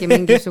oli äkki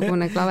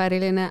mingisugune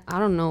klaveriline,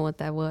 I don't know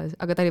what that was,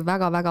 aga ta oli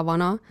väga-väga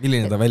vana.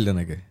 Milline ta välja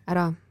nägi?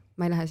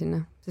 Ma ei lähe sinna,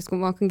 sest kui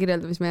ma hakkan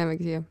kirjeldama, siis me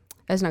jäämegi siia.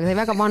 Ühesõnaga, ta oli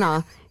väga vana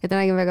ja ta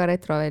nägi väga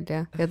retro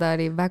välja ja ta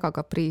oli väga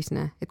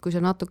kapriisne, et kui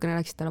sa natukene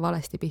läksid talle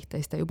valesti pihta,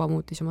 siis ta juba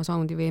muutis oma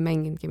soundi või ei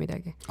mänginudki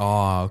midagi.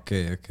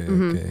 Okei.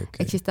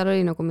 Ehk siis tal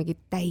oli nagu mingi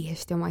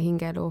täiesti oma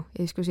hingelu ja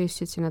siis kui sa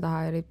istusid sinna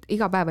taha ja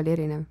iga päev oli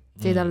erinev.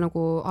 See tal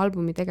nagu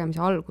albumi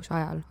tegemise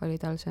algusajal oli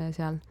tal see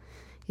seal.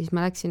 Ja siis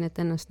ma läksin, et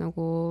ennast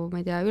nagu, ma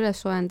ei tea,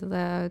 üles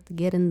soendada,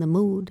 get in the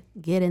mood,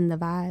 get in the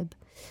vibe.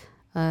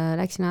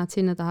 Läksin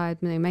sinna taha,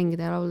 et midagi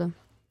mängida ja laulda.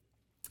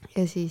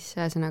 Ja siis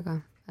ühesõnaga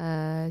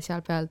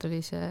seal peal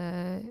tuli see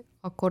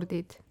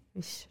akordid,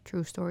 mis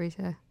True Story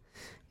see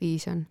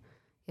viis on.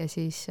 Ja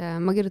siis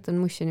ma kirjutan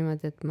mussi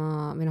niimoodi, et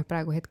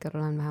praegu hetkel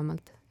olen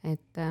vähemalt,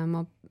 et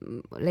ma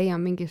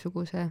leian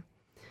mingisuguse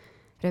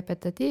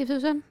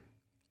repetatiivsuse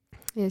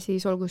ja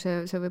siis olgu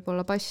see võib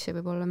olla bass, see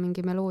võib olla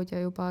mingi meloodia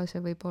juba,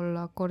 see võib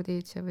olla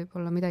akordid, see võib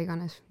olla mida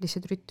iganes,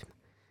 lihtsalt rütm.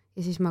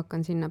 Ja siis ma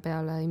hakkan sinna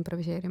peale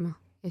improviseerima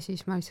ja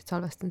siis ma lihtsalt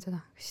salvestan seda,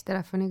 siis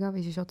telefoniga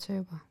või siis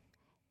otse juba.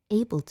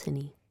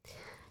 Abletoni.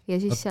 Ja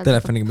siis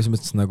telefoniga, mis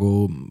mõttes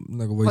nagu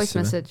voice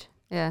message.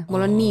 jah,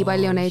 mul on nii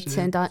palju neid,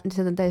 seda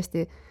on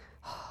täiesti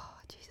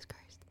Jesus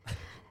Christ.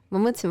 Ma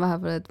mõtlesin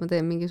vahepeal, et ma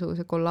teen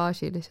mingisuguse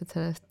kollaaži lihtsalt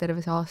sellest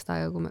terve see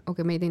aasta ja kui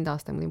me ei teinud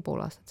aasta, ma tegin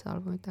pool aastat seda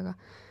albumit, aga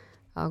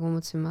ma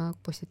mõtlesin, ma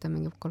postitan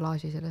mingi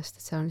kollaaži sellest,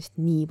 et seal on lihtsalt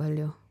nii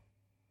palju.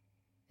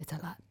 It's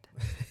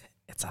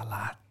a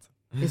lot.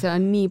 Ja seal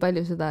on nii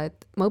palju seda,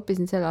 et ma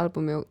õppisin selle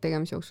albumi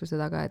tegemise jooksul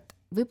seda ka, et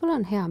võib-olla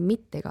on hea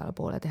mitte igale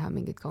poole teha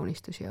mingeid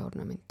kaunistusi ja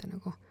ornamente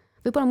nagu.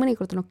 Võib-olla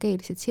mõnikord on okei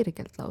lihtsalt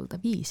sirgelt laulda,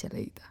 viise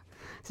leida.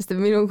 Sest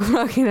minu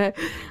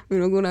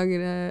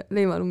kunagine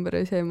leivanumber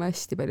oli see, ma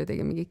hästi palju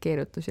tegin mingeid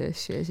keerutusi ja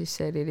siis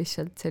see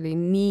oli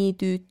nii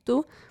tüütu.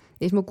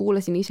 Ja siis ma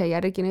kuulasin ise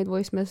järgi neid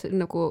voice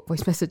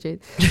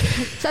message'id.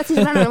 Saatsin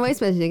sulle annale voice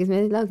message'id, kes me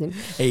neid laulsin.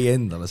 Ei,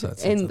 endale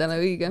saatsin. Endale,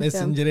 õige.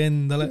 Messengeri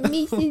endale.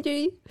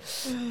 Messengeri.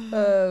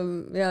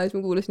 Ja siis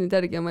ma kuulasin neid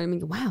järgi ja ma olin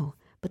mingi, wow,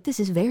 but this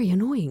is very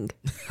annoying.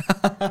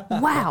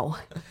 Wow.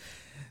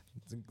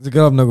 See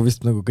kõlab nagu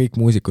vist nagu kõik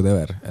muusikud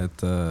ever,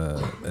 et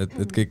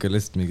kõik on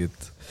lihtsalt mingid,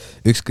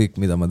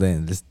 ükskõik mida ma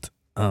teen, lihtsalt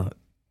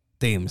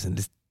teeme see on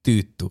lihtsalt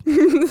tüütu.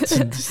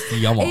 See on lihtsalt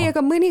jama. Ei,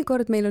 aga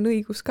mõnikord meil on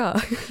õigus ka.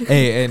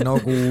 Ei,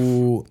 nagu...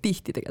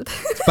 Tihti tegelikult.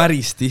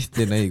 Päris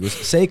tihti on õigus.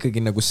 See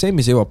ikkagi nagu see,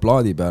 mis jõuab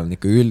plaadi peal, on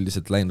ikka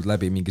üldiselt läinud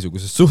läbi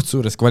mingisugusest suht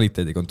suurest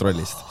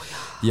kvaliteedikontrollist.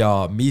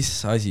 Ja mis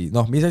asi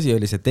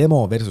oli see demo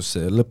versus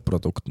see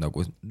lõpp-produkt,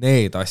 nagu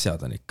need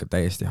asjad on ikka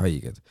täiesti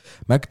haiged.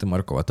 Mac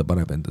DeMarco vaata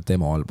paneb enda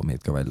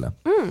demoalbumid ka välja.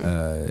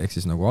 Ehk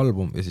siis nagu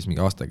album ja siis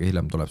mingi aastaga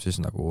hiljem tuleb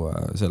siis nagu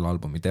selle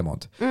albumi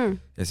demod.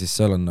 Ja siis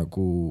seal on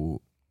nagu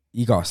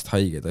igast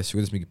haigeid asju,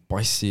 kuidas mingi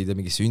bassid ja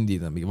mingi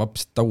sündid on mingi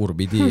vaps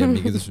taurpidi ja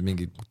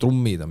mingi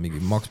trummid on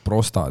mingi Max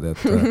Prostad, et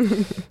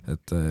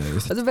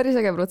see on päris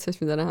äge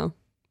protsess, mida näha.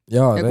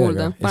 Ja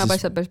kuulda, paneb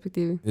asjad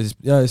perspektiivi.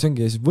 Ja see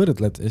ongi, ja siis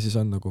võrdled ja siis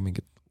on nagu mingi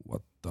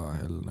what the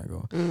hell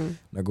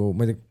nagu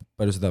ma ei tea,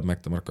 palju seda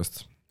Mac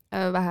DeMarcost?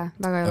 Vähe,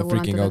 väga ei ole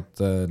Freaking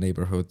Out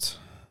Neighborhood.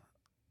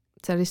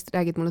 Sa lihtsalt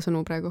räägid mulle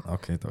sõnu praegu.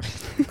 Okei,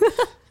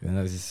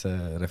 ja siis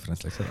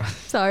reference läks ära.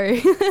 Sorry.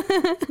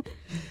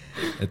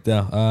 Et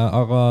jah,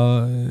 aga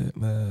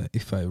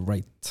If I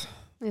Write.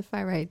 If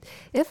I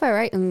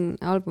Write on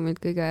albumid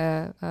kõige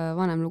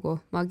vanem lugu.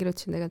 Ma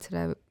kirjutasin tegelikult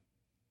selle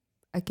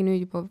äkki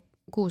nüüd juba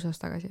 6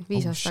 aastat tagasi,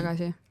 5 aastat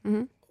tagasi.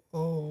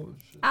 Oh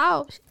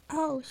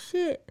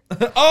shit.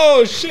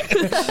 Oh shit.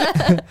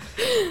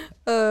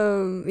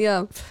 Ja,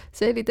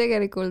 see oli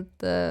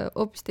tegelikult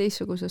hoopis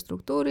teistsuguse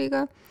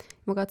struktuuriga.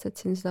 Ma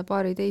katsetsin seda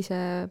paari teise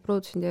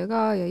produtsendiga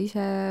ka ja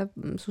ise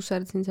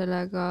susserdasin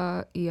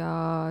sellega ja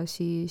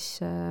siis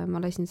ma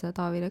lasin seda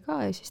Taavile ka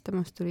ja siis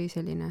temast tuli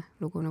selline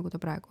lugu, nagu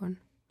ta praegu on.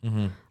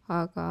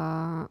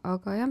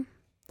 Aga jah,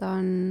 ta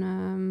on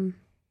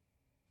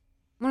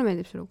mulle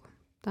meeldib see lugu.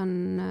 Ta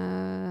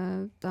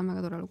on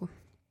väga tore lugu.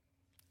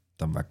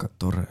 Ta on väga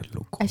tore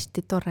lugu.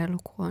 Hästi tore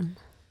lugu on.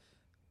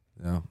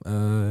 Jah,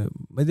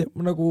 ma ei tea,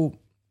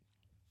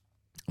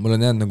 mul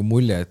on jäänud nagu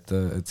mulje,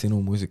 et sinu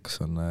muusikas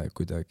on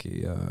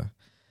kuidagi,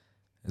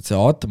 et see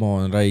atmo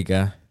on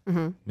räige,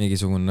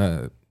 mingisugune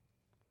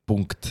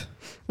punkt.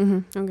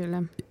 On küll,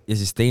 jah. Ja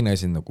siis teine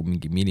asi on nagu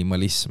mingi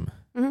minimalism.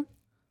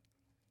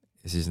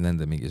 Ja siis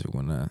nende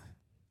mingisugune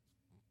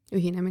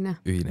ühinemine.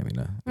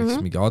 Ehk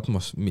siis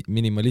mingi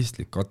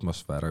minimalistlik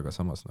atmosfäär, aga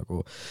samas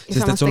nagu...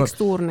 Ja samas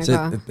tekstuurne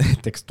ka.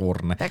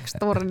 Tekstuurne.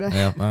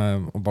 Jah,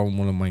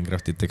 mul on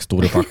Minecrafti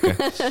tekstuuripakke.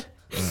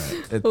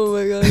 Oh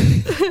my god.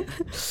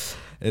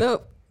 No,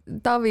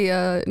 Taavi ja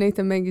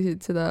Nathan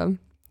mängisid seda...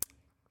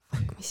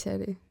 Mis see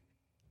oli?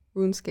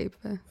 RuneScape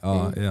või?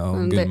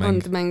 On küll mäng.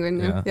 On mäng on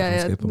ju. Ja,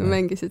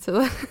 mängisid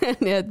seda.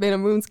 Nii et meil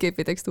on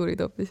RuneScape'i tekstuurid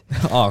hoopis.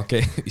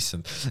 Okei,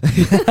 issand.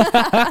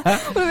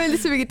 Mulle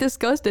meeldis see mingi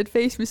disgusted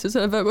face, mis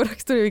selle peal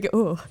korraks tuli mingi,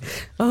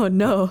 oh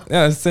no.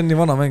 Ja, see on nii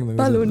vana mäng.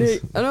 Palun ei.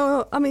 No,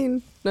 I mean,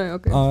 no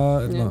okei.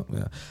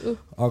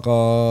 Aga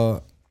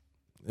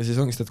ja siis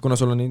ongi seda, et kuna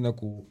sul on nii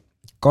nagu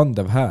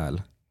kandev hääl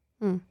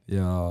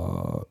ja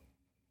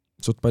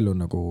suht palju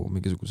nagu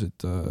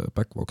mingisuguseid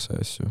backboxe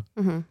asju,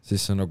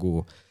 siis see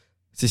nagu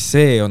siis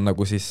see on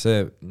nagu siis see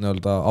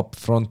nii-öelda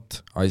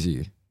upfront asi,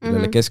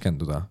 millele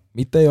keskenduda.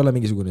 Mitte ei ole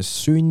mingisugune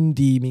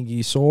sündi, mingi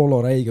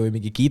sooloräige või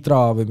mingi kidra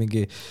või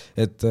mingi,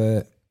 et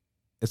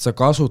sa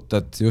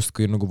kasutad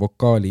justkui nagu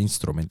vokaali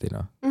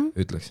instrumendina,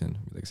 ütleksin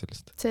midagi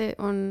sellist. See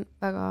on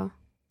väga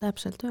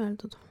täpselt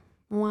öeldud.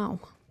 Wow.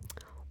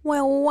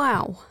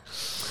 Wow.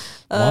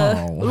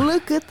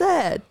 Look at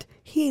that.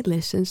 He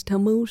listens to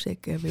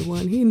music,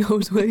 everyone. He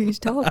knows what he's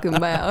talking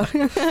about.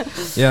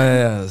 ja,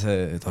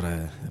 see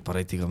tore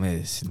paretiga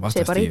mees.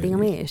 See paretiga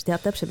mees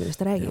teab täpselt, millest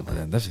ta räägib. Ma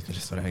tean täpselt,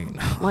 millest ta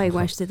räägib.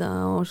 Aegvast seda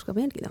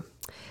oskab jälgida.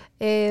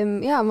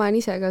 Ja ma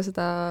olen ise ka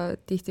seda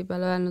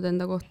tihtipeale öelnud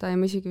enda kohta ja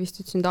ma isegi vist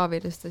ütlesin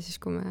Taavile seda siis,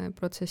 kui me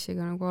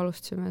protsessiga nagu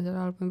alustasime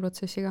selle albumi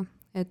protsessiga.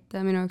 Et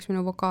minu jaoks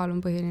minu vokaal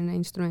on põhiline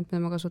instrument,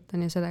 mida ma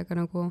kasutan ja sellega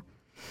nagu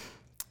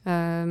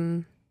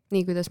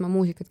nii kuidas ma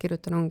muusikat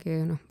kirjutan, ongi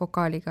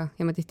vokaaliga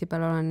ja ma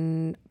tihtipeale olen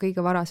kõige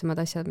varasemad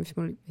asjad, mis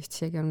mul vist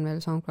isegi on veel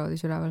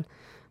SoundCloudis üleval.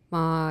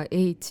 Ma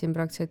ehitasin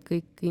praktiliselt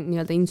kõik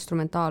nii-öelda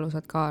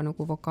instrumentaalusad ka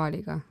nagu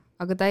vokaaliga,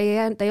 aga ta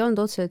ei olnud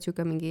otseselt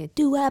siuke mingi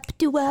do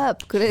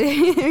up,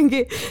 kuradi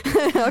mingi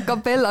a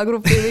cappella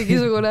grupi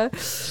mingisugune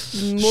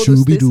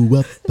moodustis.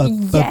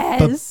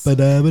 Yes!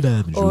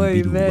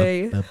 Oi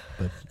vei.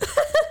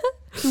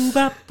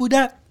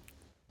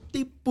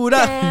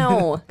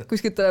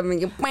 Kuskilt tuleb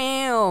mingi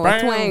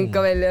twang ka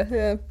välja.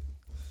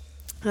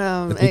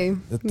 Ei,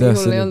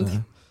 minul ei olnud.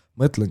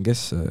 Mõtlen,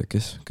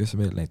 kes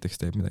veel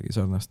näiteks teeb midagi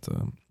sarnast,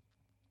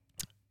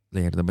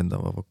 leerdab enda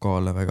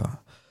vokaale väga.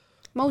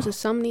 Moses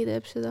Sumney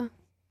teeb seda.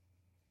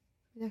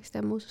 Midagi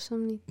teeb Moses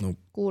Sumney? No.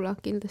 Kuula,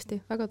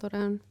 kindlasti. Väga tore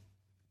on.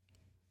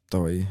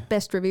 Toi.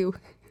 Best review.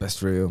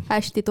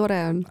 Hästi tore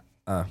on.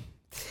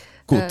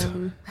 Good.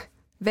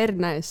 Very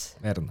nice.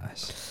 Tead,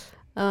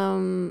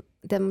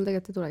 mul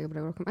tegelikult ei tulegi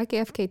praegu rohkem.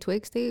 Äkki FK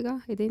Twigs tegi ka?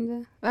 Ei teinud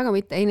või? Väga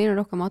mitte. Ei, neil on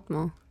rohkem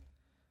Atmo.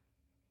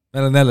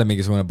 Meil on jälle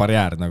mingisugune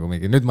barjäär nagu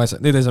mingi. Nüüd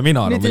ei saa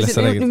mina aru, millest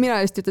sa räägid.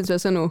 Mina just ütlen seda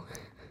sõnu.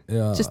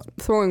 Just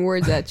throwing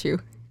words at you.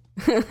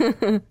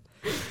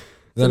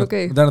 See on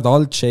okei. Ma tean, et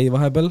Alt-J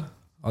vahepeal.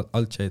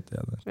 Alt-J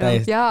teada.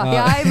 Ja,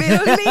 I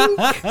will link.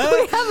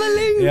 We have a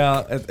link. Ja,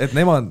 et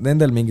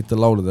nendel mingitel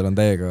lauludel on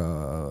täiega,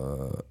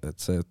 et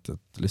see, et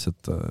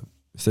lihtsalt,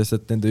 sest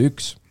et nende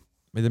üks,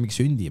 ma ei tea, mingi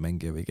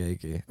sündimängija või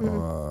keegi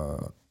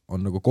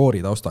on nagu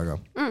koori taustaga.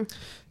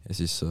 Ja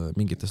siis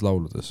mingites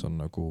lauludes on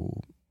nagu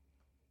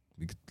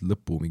mingid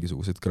lõpu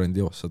mingisugused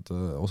grandioossad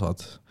osad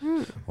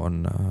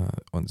on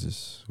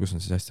siis, kus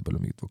on siis hästi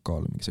palju mingit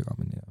vokaale mingi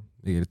segamini ja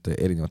mingite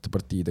erinevate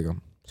partiidega.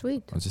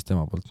 Sweet. On siis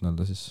tema poolt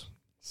näelda siis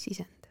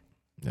sisend.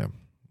 Jah,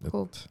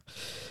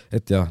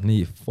 et jah,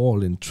 nii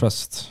Fall in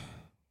Trust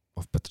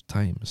of Better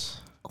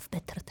Times. Of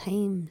Better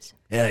Times.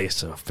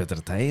 Yes, of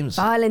Better Times.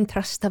 Fall in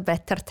Trust of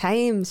Better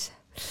Times.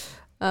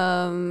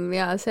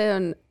 Ja see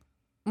on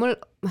ma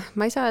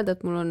ei saa öelda,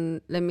 et mul on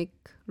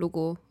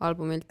lemmiklugu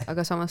albumilt,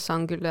 aga samas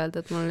saan küll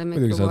öelda, et mul on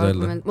lemmiklugu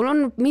albumilt. Mul on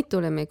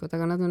mitu lemmikud,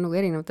 aga nad on nagu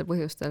erinevatel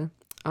põhjustel.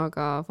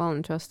 Aga Fall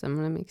in Trust on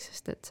mul lemmik,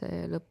 sest et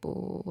see lõpu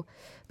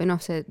või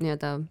see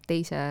nii-öelda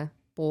teise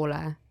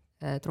poole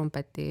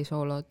trompeti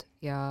soolod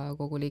ja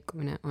kogu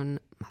liikumine on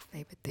my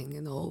favorite thing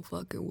in the whole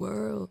fucking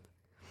world.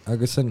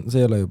 Aga see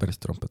ei ole ju päris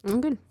trompet? On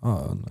küll.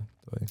 On.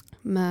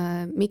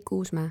 Mikk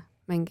Uusmäe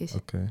mängis.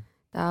 Okay.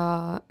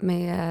 Ta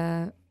meie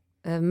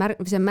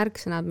see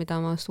märksõnad, mida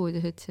ma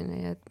stuudios ütlesin,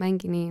 et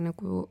mängi nii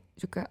nagu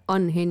siuke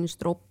unhinged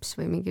drops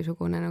või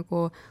mingisugune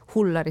nagu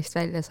hullarist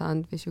välja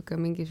saanud või siuke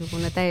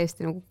mingisugune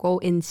täiesti nagu go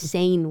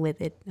insane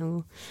with it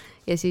nagu.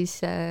 Ja siis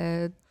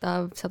ta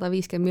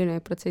 150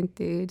 miljonit%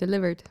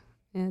 delivered.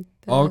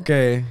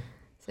 Okay.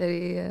 See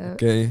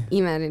oli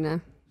imeline.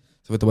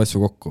 See võtab asju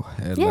kokku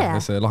ja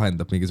see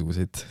lahendab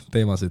mingisuguseid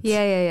teemasid.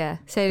 Ja.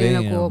 See oli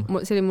nagu,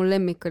 see oli mul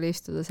lemmik oli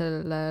istuda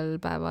sellel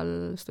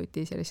päeval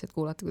stutis ja lihtsalt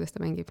kuulata, kuidas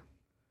ta mängib.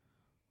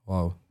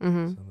 Wow, see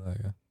on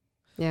väga.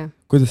 Yeah.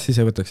 Kuidas siis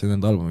võtaksid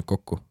enda albumid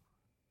kokku?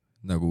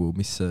 Nagu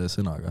mis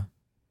sõnaga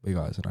või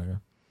kahe sõnaga?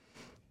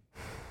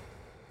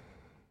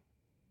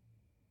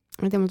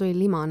 Ma ei tea, mul tuli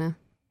limane,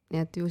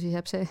 nii et ju siis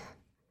jääb see.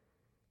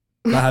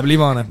 Läheb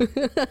limane.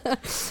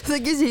 Sa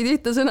küsid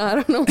ühte sõna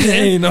ära.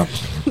 Ei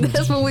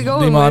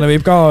limane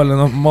võib ka olla,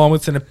 ma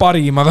mõtlesin, et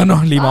parim, aga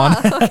limane.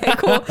 Okay,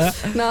 cool.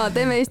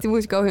 Teeme Eesti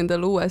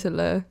muusikaauhindale uue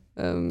selle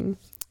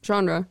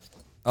genre.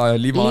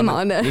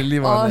 Limane.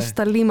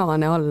 Aasta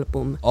limane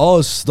album.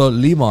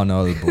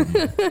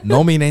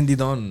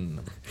 Nominendid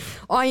on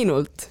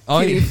ainult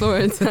Kitty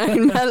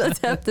Florentine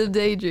Maladaptive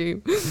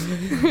Daydream.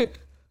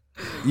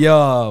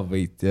 Ja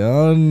võitja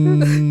on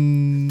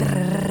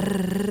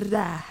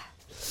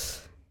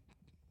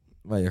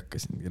ma ei hakka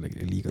siin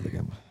kellegi liiga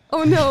tegema.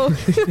 Oh no.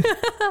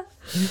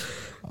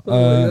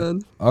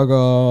 Aga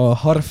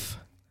harf.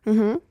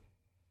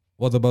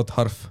 What about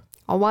harf?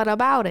 What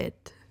about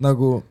it?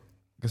 Nagu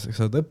kas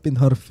sa oled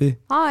õppinud harfi?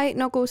 Ei,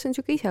 nagu see on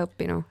siuke ise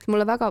õppinu.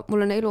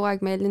 Mul on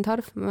eluaeg meeldinud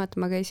harf.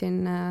 Ma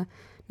käisin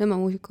Nõmme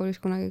muusikakoolis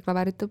kunagi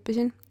klaverit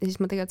õppisin ja siis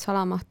ma tegelikult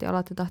salamahti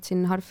alati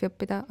tahtsin harfi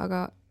õppida,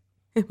 aga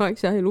ema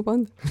isa ei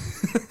lubanud.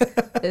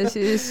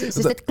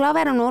 Sest et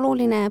klaver on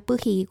oluline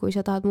põhi, kui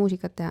sa tahad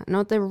muusikat teha.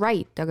 No they're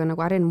right, aga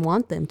nagu I didn't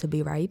want them to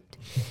be right.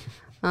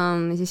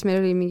 Siis meil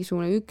oli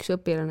mingisugune üks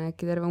õpilane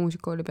äkki terve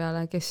muusikooli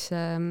peale, kes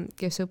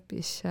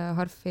õppis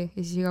harfi ja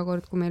siis iga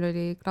kord, kui meil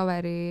oli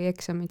klaveri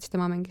eksamid, siis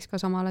tema mängis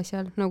ka samal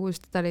asjal, nagu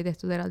just tal ei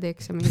tehtud eraldi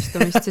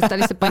eksamistumist, sest ta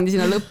lihtsalt pandi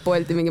sinna lõppu,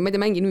 oldi mingi, ma ei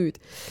tea, mängi nüüd.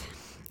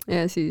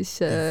 Ja siis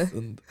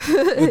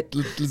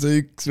mõtle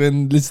see üks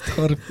vend lihtsalt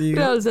harfi.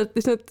 Reaalselt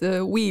nad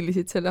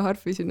wheelisid selle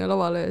harfi sinna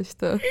lavale ja siis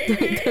ta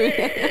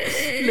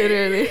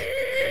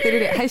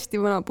oli hästi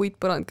vana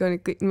puitpõrand ka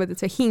niimoodi,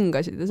 et see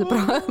hingasid ja see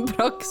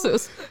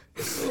praksus.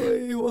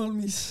 Oi jumal,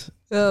 mis?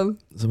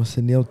 Samas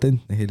see on nii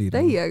autentne heli.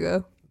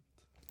 Täiega.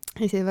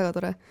 Ja see oli väga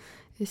tore.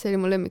 Ja see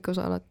oli mu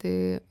lemmikosa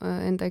alati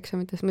enda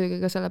eksamites, muidugi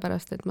ka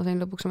sellepärast, et ma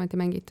sain lõpuks ometi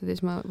mängitud ja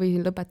siis ma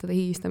võisin lõpetada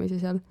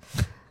hiistamise seal.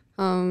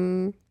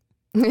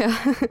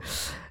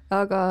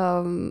 Aga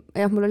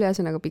jah, mul oli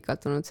ühesõnaga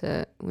pikalt olnud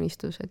see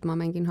unistus, et ma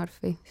mängin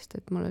harfi, sest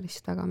et mulle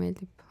lihtsalt väga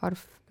meeldib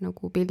harf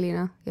nagu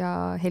pillina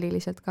ja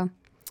heliliselt ka.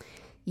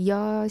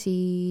 Ja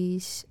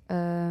siis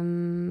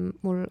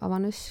mul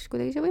avanes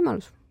kuidagi see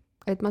võimalus.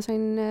 et ma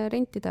sain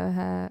rentida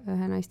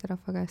ühe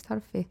naisterahva käest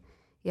harfi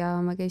ja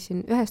ma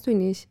käisin 1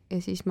 tunnis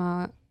ja siis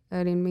ma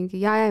olin mingi,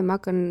 ma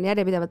hakkan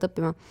järjepidevalt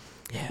õppima.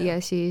 Ja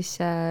siis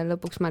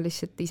lõpuks ma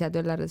lihtsalt ise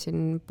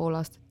töllerdasin pool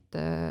aastat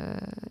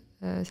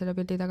selle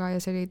pildi taga ja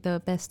see oli the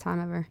best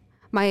time ever.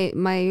 Ma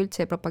ei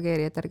üldse ei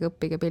propageeri, et ärge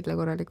õppige pildle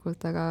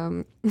korralikult, aga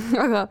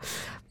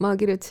ma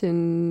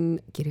kirjutasin,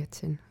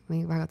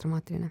 väga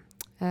dramaatiline,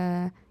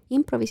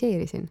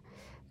 improviseerisin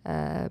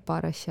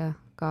paar asja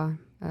ka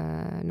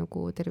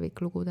nagu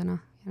terviklugudena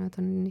ja nad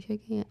on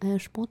isegi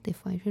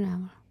Spotify's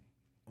üleval.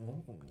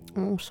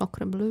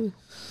 Sacre bleu.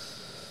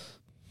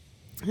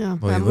 Ja,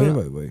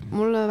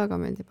 mulle väga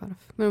meeldib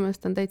harf. Minu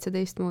meelest on täitsa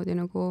teistmoodi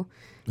nagu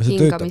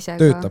hingamisega.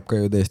 Töötab ka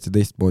ju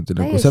teistmoodi.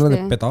 Nagu seal on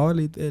need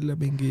pedaalid ja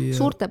mingi...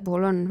 Suurte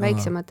puhul on,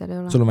 väiksematel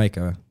ei ole. Sul on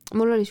väike või?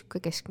 Mul oli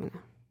siuke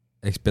keskmine.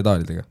 Eks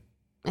pedaalidega?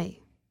 Ei.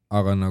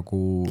 Aga nagu...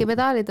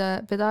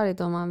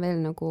 Pedaalid oma veel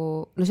nagu...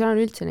 No seal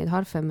on üldse neid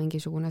harfe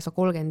mingisugune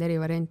 130 eri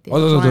varianti.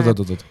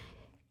 Oot.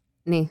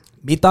 Nii.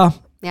 Mida?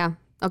 Jaa.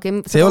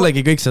 Okay, see ei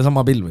olegi kõik see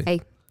sama pill või?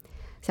 Ei.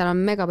 Seal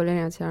on mega palju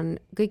erinevad, seal on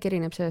kõik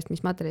erineb sellest,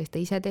 mis materjalist ta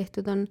ise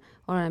tehtud on,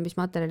 oleneb, mis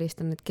materjalist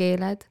on need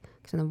keeled,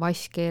 kas need on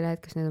vasskeeled,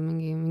 kas need on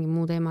mingi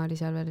muu teema oli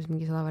seal veel,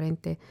 mingi 100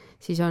 varianti,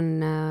 siis on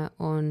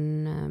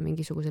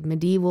mingisugused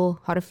medieval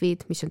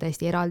harfid, mis on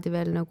täiesti eraldi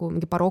veel nagu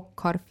mingi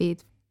barokk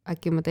harfid,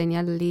 äkki ma teen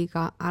jälle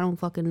liiga, I don't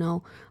fucking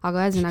know,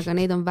 aga ühesõnaga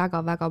neid on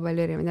väga-väga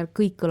palju erinevad, need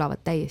kõik kõlavad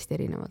täiesti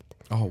erinevalt.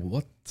 Oh,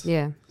 what?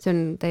 Yeah, see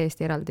on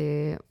täiesti eraldi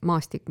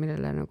maastik,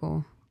 millele nagu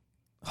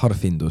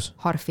Harfindus.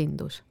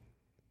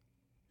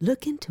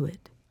 Look into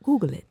it.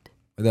 Google it.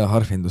 Ma tea,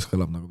 harfindus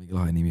kõlab nagu mingi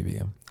lahe nimi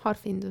pigem.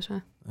 Harfindus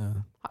või?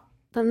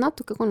 Ta on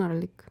natuke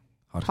konaralik.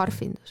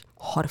 Harfindus.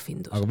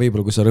 Aga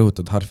võib-olla kui sa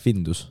rõhutad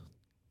harfindus.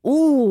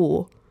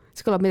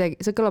 See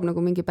kõlab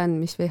nagu mingi bänd,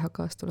 mis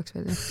VHK-st tuleks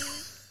välja.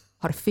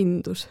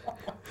 Harfindus.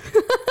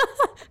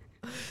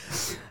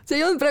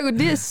 See ei olnud praegu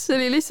diss, see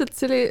oli lihtsalt,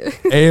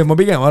 Ei, ma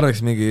pigem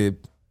arvaks mingi,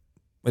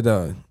 ma ei tea,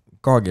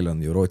 Kaagil on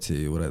ju Rootsi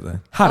juured.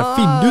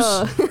 Harfindus!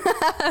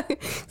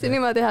 See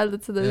niimoodi hääldad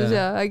seda siis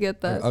ja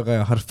ägeta. Aga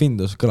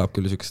harfindus kõlab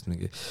küll sükest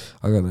mingi,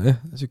 aga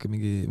süke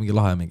mingi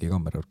lahe mingi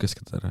kamber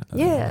keskelt ära.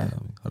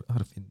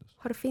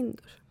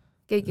 Harfindus.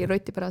 Keegi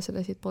rotib ära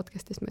selle siit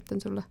podcastist, ma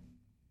ütlen sulle.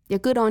 Ja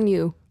good on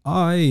you.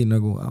 Ei,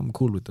 nagu, I'm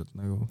cool with that.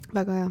 Nagu.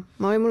 Väga hea,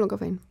 mul on ka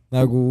fine.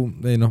 Nagu,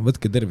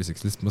 võtke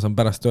terviseks, lihtsalt ma saan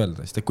pärast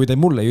öelda. Sest kui te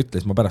mulle ei ütle,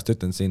 siis ma pärast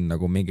ütlen siin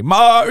nagu mingi,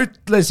 ma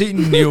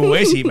ütlesin ju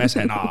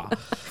esimesena.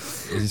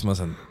 Ja siis ma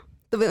saan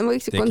ma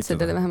võiksin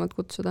kontserdile vähemalt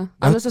kutsuda.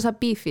 Aga sa saab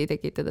beefi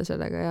tekitada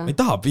sellega. Ja. Ma ei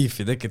taha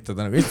beefi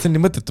tekitada. Nagu, see on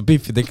nii mõttetu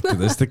beefi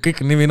tekitada, sest kõik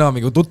on nii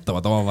nagu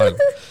tuttavad omavahel.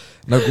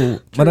 Nagu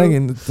ma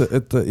räägin,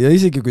 et ja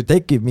isegi kui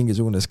tekib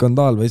mingisugune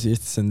skandaal või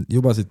siis on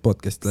juba siit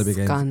podcast läbi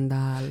käinud.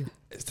 Skandaal.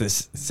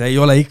 See ei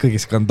ole ikkagi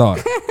skandaal.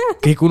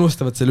 Kõik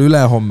unustavad selle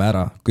ülehomme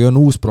ära, kui on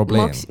uus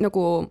probleem.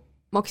 Nagu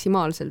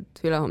maksimaalselt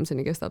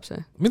ülehomseni kestab see.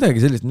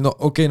 Midagi sellist, no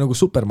okei, nagu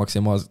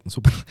supermaksimaalselt,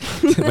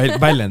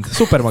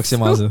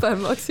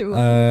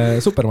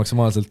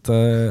 supermaksimaalselt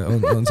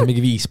on see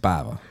mingi 5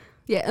 päeva.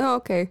 No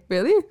okei,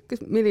 really?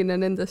 Milline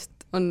nendest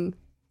on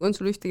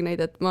sul ühtegi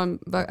näidet? Ma olen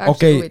väga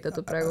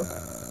huvitatud praegu.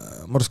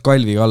 Ma arvast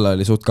Kalvi Kalla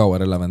oli suht kaua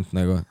relevant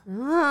nagu.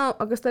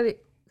 Aga kas ta oli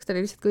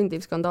lihtsalt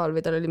kõndiv skandaal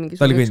või tal oli mingi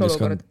üks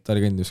olukord? Ta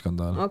oli kõndiv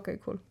skandaal. Okei,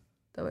 cool.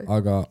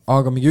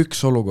 Aga mingi üks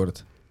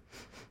olukord.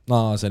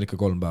 See on ikka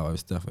 3 päeva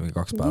vist, või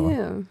 2 päeva.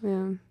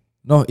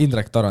 Yeah.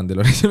 Indrek Tarandil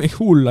oli see mingi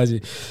hull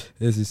asi.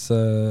 Ja siis...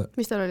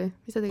 Mis tal oli?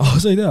 Mis ta tegi?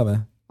 Sa ei tea või?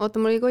 Oota,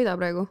 mul oli koida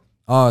praegu.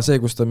 See,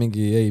 kus ta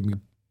mingi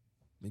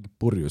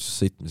purjus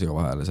sõitmisega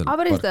vahele seal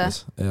parklas.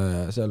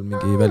 Ja seal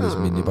mingi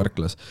välisminni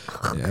parklas.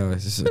 Ja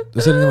siis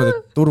see oli niimoodi,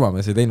 et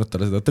turvamees ei teinud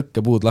talle seda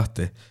tõkkepuud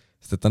lahti,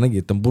 sest et ta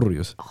nägi, et ta on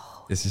purjus.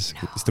 Ja siis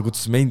ta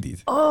kutsus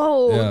mendid.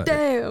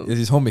 Damn! Ja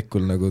siis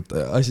hommikul nagu,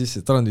 siis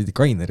Tarand viidi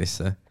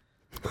Kainerisse.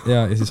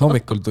 Ja siis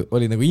hommikul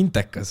oli nagu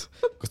intekas,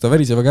 kus ta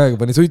väriseva käega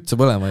pani suitsu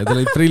põlema ja tal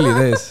olid prillid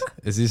ees.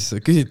 Ja siis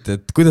küsiti,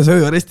 et kuidas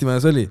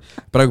ööarestimajas oli.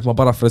 Praegu ma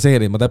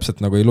parafraseerin, ma täpselt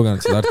nagu ei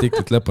lugenud seda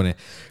artiklit lõpuni.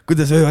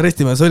 Kuidas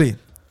ööarestimajas oli?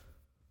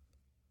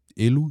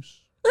 Ilus,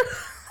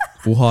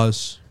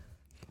 puhas,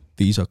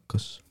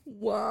 viisakas.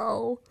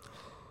 Wow.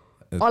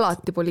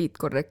 Alati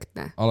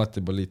poliitkorrektne.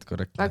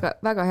 Väga,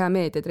 väga hea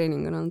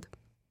meediatreening on olnud.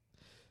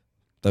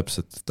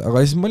 Täpselt.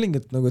 Aga siis ma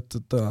olingi, et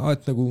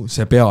nagu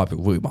see peab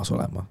ju võimas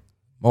olema.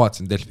 Ma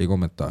vaatasin Delfi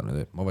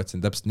kommentaare, ma vaatasin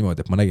täpselt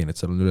niimoodi, et ma nägin, et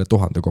seal on üle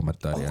 1000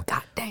 kommentaari.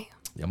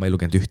 Ja ma ei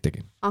lugenud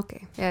ühtegi.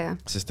 Okei, ja.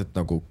 Sest et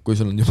nagu, kui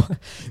sul on juba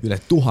üle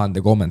 1000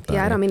 kommentaari.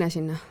 Ja ära mine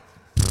sinna.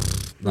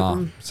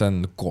 See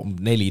on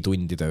 4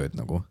 tundi tööd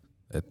nagu.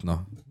 Et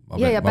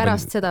ja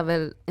pärast seda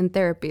veel in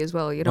therapy as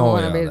well. You don't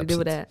want to be able to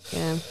do that.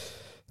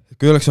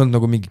 Kui oleks olnud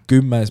nagu mingi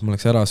 10, siis ma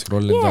oleks ära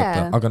scrollinud,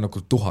 aga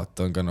nagu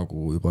 1000 on ka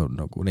nagu juba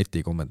nagu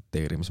neti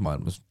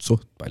kommenteerimismaailmas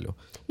suht palju.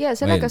 Ja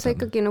sellega sa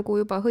ikkagi nagu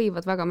juba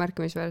hõivad väga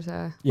märkimisväärse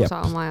osa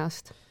oma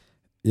ajast.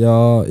 Ja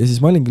siis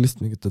ma olingi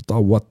lihtsalt mingi, et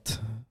what?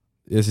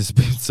 Ja siis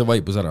see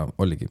vaibus ära,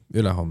 oligi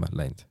ülehomme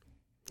läinud.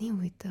 Nii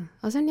huvitav.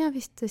 Aga see on jah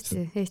vist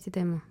tõesti Eesti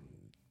teema.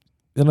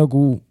 Ja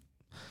nagu,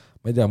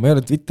 ma ei tea, ma ei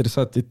ole Twitteris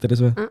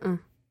või?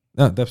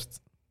 jaa,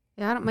 täpselt.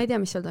 ja ma ei tea,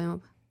 mis seal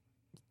toimub.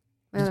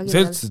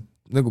 See üldse,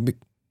 nagu,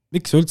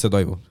 miks see üldse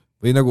toimub?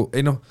 Või nagu,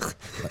 ei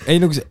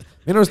nagu see,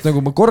 minu arust nagu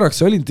ma korraks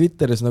olin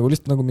Twitteris nagu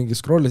lihtsalt nagu mingi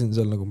scrollisin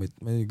seal nagu ma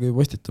ei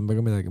postitanud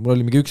väga midagi. Mul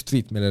oli mingi üks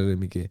tweet, meil oli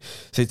mingi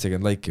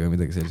 70 laiki või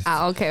midagi sellist.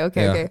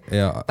 okei.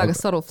 Väga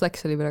soru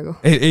flex oli praegu.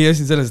 Ei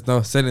asi selles, et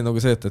see oli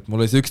nagu see, et mul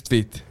oli see üks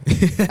tweet.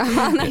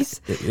 Nice.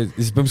 ja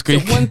siis põhimõtteliselt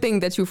kõik. One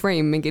thing that you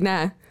frame, mingi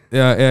näe.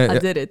 Ja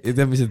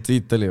tea, mis see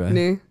tweet oli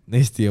või?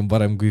 Nesti on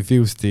parem kui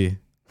Fusty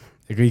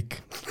ja kõik.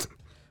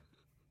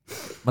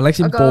 Ma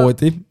läksin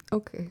poodi.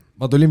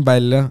 Ma tulin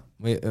välja,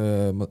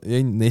 ma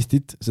jäin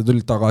Nestit, see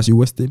tuli tagasi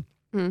uuesti.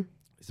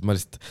 Siis ma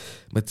lihtsalt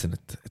mõtlesin,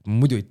 et ma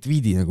muidu ei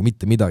tweedi nagu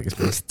mitte midagi, siis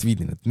ma lihtsalt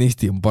tweedin, et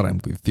Nesti on parem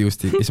kui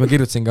Fusty. Ja siis ma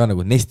kirjutasin ka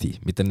nagu Nesti,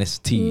 mitte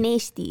Nesti.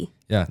 Nesti.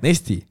 Ja,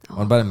 Nesti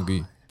on parem kui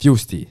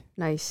Fusty.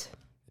 Nice.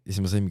 Ja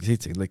siis ma sain mingi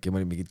 70 laiki ja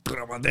ma olin mingi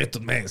ma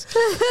tehtud mees.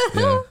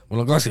 Ja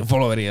mul on 20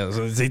 followeri ja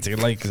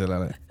 70 laiki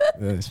sellele.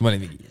 Ja siis ma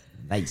olin mingi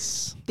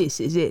nice. This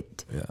is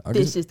it.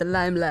 This is the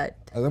limelight.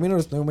 Aga minu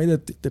arust nagu ma ei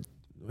tea,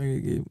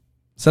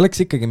 see läks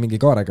ikkagi mingi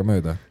kaarega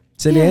mööda.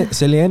 See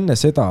oli enne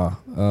seda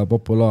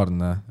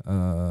populaarne,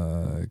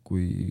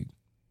 kui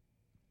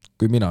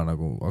mina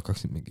nagu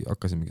hakkasin mingi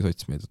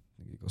sotsmeediat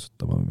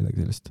kasutama või midagi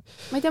sellist.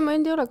 Ma ei tea, ma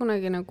ei ole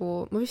kunagi nagu,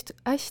 ma vist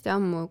hästi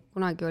ammu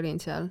kunagi olin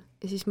seal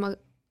ja siis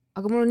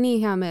aga mul on nii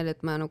hea meel,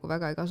 et ma nagu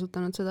väga ei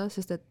kasutanud seda,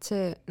 sest et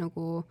see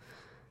nagu,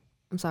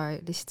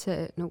 lihtsalt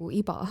see nagu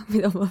iba,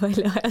 mida ma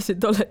välja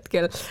ajasin tol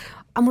hetkel.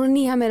 Aga mul on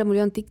nii hea meel, et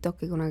mul ei olnud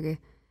TikTok'i kunagi.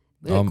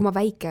 Kui ma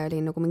väike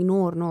olin, nagu mingi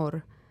noor,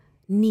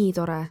 nii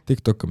tore.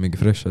 TikTok on mingi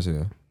fresh asi,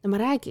 jah? No ma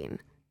räägin.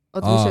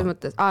 Oota, mis selles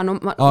mõttes?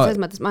 Selles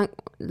mõttes, ma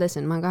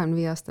olen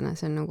 25 aastane,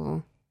 see on nagu...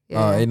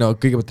 Ei no,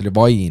 kõigepealt oli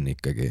Vine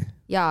ikkagi.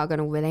 Jaa, aga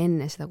nagu veel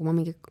enne seda, kui ma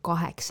mingi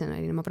 8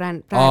 olin, ma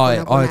praegu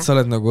et sa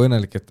oled nagu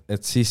õnnelik,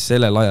 et siis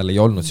sellel ajal ei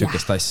olnud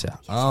sükest asja.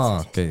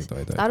 Okei.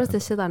 Ta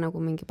arvestas seda nagu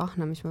mingi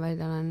pahna, mis ma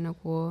välja olen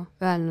nagu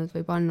öelnud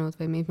või pannud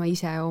või mis ma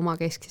ise oma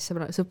kesksis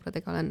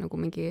sõpradega olen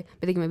nagu mingi,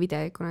 me tegime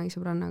videoid kunagi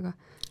sõbrannaga.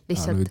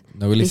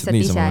 Lihtsalt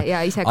ise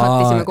ja ise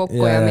kattisime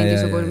kokku ja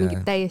mingi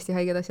täiesti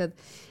haiged asjad.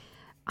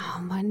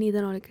 Ma olen nii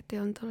tänulik, et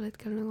ei olnud tol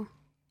hetkel nagu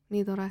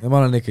nii tore. Ja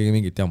ma olen ikkagi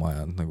mingit jama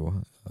ajanud nagu,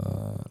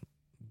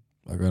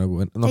 aga nagu...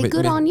 Say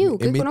good on you,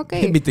 kõik on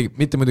okei.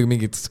 Mitte muidugi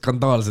mingit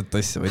skandaalset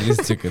asja, või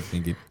lihtsalt siuke, et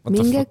mingi...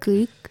 Minge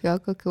kõik ja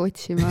hakake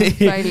otsima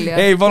välja.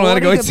 Ei, palun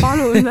ärge otsi.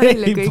 Palun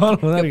välja kõik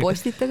ja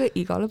postitage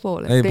igale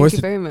poole. Ei,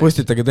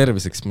 postitage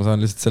terviseks, ma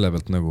saan lihtsalt selle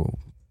pealt nagu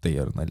teie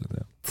olen nalja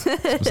teha.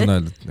 Ma saan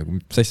öelda, et nagu,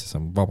 mis asja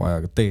sa vaba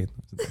ajaga teed.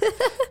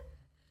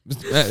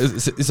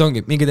 See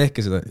ongi, mingi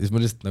tehke seda, siis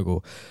ma lihtsalt nagu...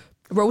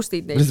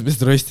 Roastid neid.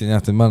 Lihtsalt roastin jah,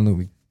 et ma olen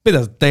nagu...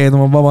 Mida sa teed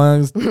oma vaba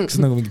ajaga? Kas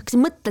sa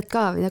mõtled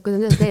ka, kui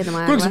sa teed oma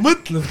ajaga? Kui sa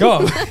mõtled ka?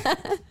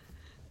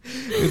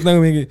 Et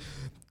nagu mingi,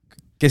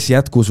 kes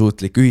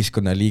jätkusuutlik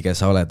ühiskonnaliige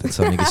sa oled, et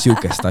sa mingi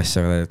siukest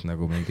asja teed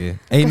nagu mingi...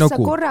 Kas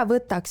sa korra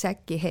võtaks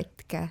äkki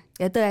hetke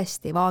ja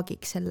tõesti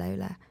vaagiks selle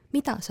üle?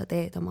 Mida sa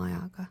teed oma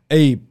ajaga?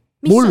 Ei,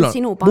 mul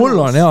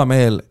on hea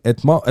meel,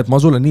 et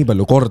ma sulle nii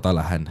palju korda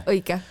lähen.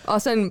 Õige,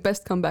 see on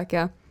best comeback,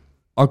 jah.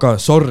 Aga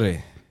sorry,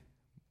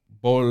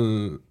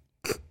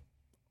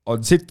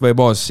 on sitt või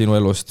boos sinu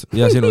elust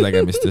ja sinu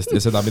tegemistest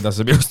ja seda, mida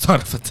sa minust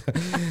arvad.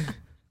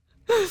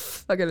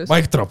 Väga ilus.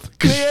 Mic drop.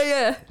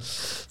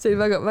 See oli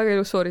väga, väga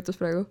ilus sooritus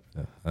praegu.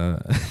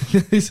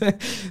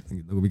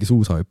 Nagu mingi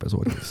suusahüppe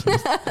sooritus.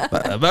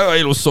 Väga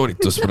ilus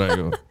sooritus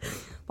praegu.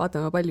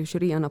 Vaatame, palju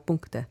žürii annab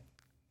punkte.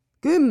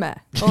 10!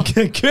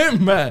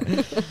 10!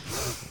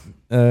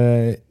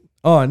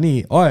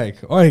 Nii,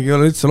 aeg ei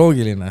ole üldse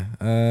loogiline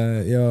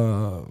ja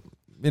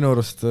minu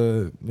arust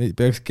me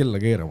peaks kella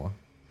keerama.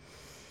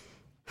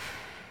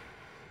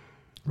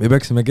 Me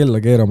peaksime kella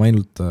keerama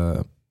ainult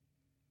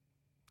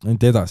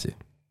edasi.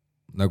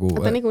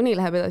 Ta niikuinii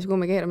läheb edasi, kui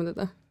me keerame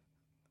teda.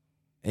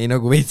 Ei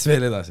nagu veits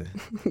veel edasi.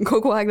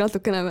 Kogu aeg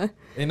natukene või?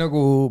 Ei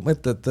nagu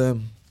mõtled,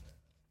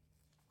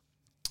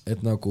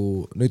 et nagu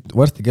nüüd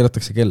varsti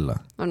keeratakse kella.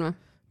 On või?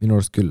 Minu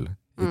arust küll.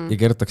 Ja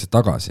keeratakse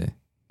tagasi.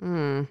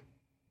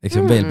 Eks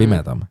see on veel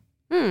pimedam.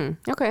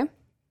 Okei.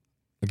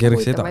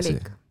 Keeraks edasi.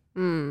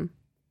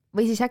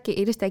 Või siis äkki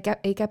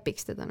ei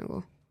käpiks teda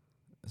nagu?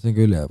 See on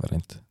küll hea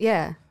variant.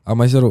 Yeah. Aga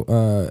ma ei saa aru,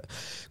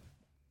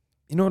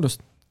 minu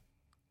arust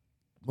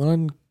ma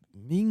olen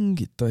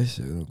mingit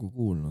asja nagu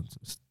kuulnud.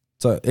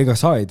 Ega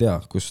sa ei tea,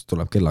 kust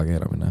tuleb kella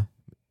keeramine?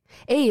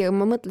 Ei,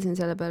 ma mõtlesin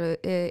selle peale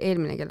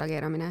eelmine kella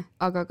keeramine,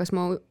 aga kas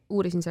ma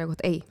uurisin selle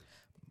kohta? Ei.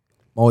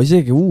 Ma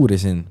isegi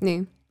uurisin,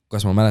 nii.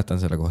 Kas ma mäletan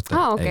selle kohta.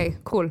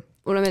 Okei, cool.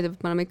 Mulle meeldib,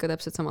 et me oleme ikka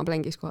täpselt sama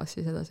blängis kohas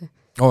siis edasi.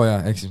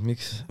 Jaa, eks siis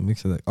miks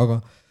seda, aga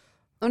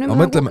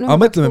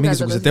mõtleme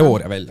mingisuguse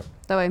teooria välja.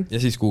 Tavai. Ja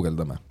siis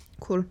guugeldame.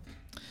 Cool.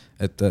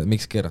 Et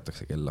miks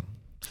keeratakse kella.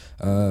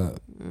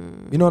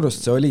 Minu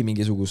arust see oli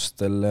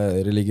mingisugustel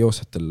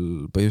religioossetel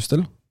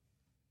põhjustel.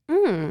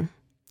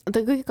 Ta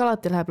kõik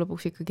alati läheb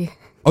lõpuks ikkagi.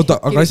 Oota,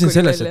 aga asi on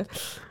selles,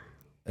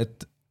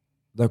 et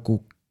nagu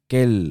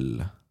kell,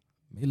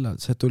 millal,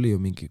 see tuli ju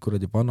mingi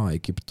kuradi vana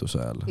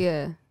Egiptuse ajal.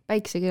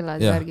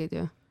 Päiksekellad ja värgid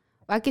ju.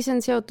 Äkki see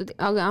on seotud,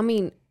 aga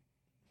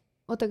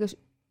oota, kas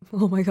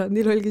Oh my god,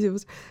 nii loll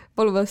küsimus.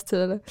 Palun vast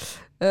sellele.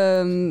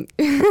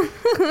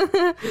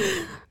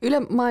 Üle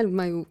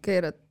maailma ju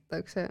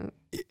keeratakse.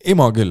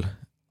 Ema küll.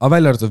 Aga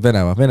välja arvatud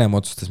Venemaa. Venemaa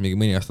otsustas mingi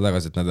mõni aasta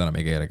tagasi, et nad enam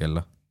ei keera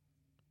kella.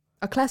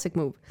 A classic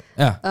move.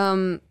 Jah.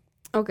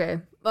 Okei.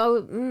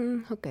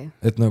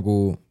 Et nagu...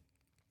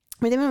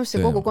 Ma ei tea, minu see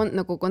kogu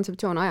nagu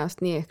kontseptsioon ajast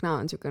nii ehk naa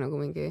on siuke nagu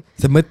mingi...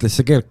 See mõtles,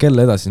 see keerab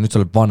kella edasi, nüüd sa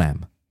oled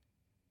vanem.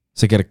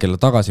 See keerab kella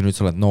tagasi, nüüd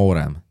sa oled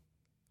noorem.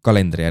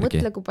 Kalendri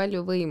järgi. Mõtle, kui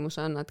palju võimu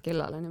sa annad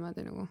kellale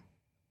niimoodi nagu.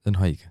 See on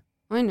haige.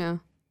 On ju?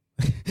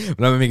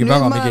 Me oleme mingi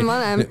väga mingi...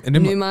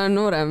 Nüüd ma olen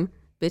noorem.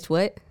 Bitch,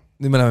 what?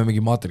 Nüüd me oleme mingi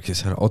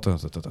Matrixis ära. Oot.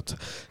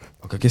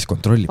 Aga kes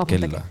kontrollib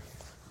kella?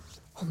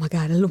 Oh my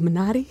god,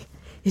 Illuminati?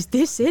 Is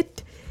this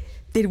it?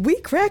 Did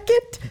we crack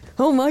it?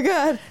 Oh my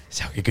god.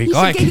 See ongi kõik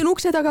aeg. Keegi on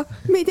ukse taga.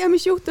 Me ei tea,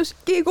 mis juhtus.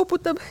 Keegi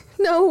koputab.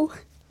 No.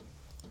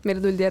 Meile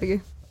tuldi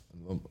järgi.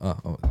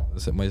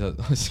 Ma ei saa...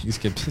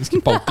 Siis käib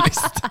pauk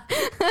lihtsalt.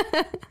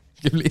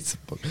 Käib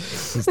lihtsalt pauk.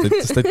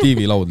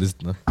 Statiivi laud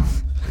lihtsalt,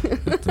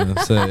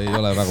 see ei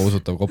ole väga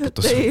usutav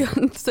koputus.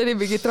 See oli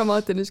mingi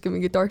dramaatiline,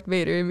 mingi Darth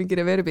Vader, mingi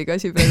reverbiga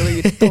asi praegu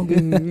mingi tong.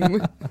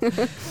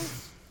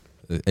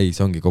 Ei,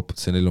 see ongi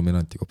koputus, see on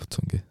Illuminati koputus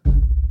ongi.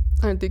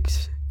 Ainult üks.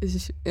 Ja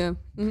siis, jah.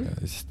 Ja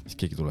siis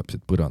keegi tuleb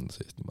siit põranda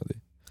seest niimoodi.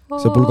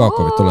 See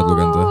Bulgakovit oled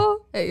lugenud või?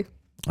 Ei.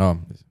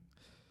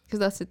 Kas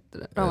tahtsid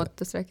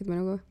raamatutest rääkida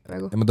minuga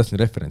praegu? Ja ma tahtsin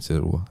referentsi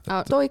luua.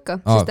 Too ikka,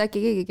 sest äkki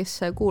keegi, kes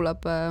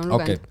kuulab, on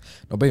lugenud.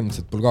 No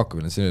põhimõtteliselt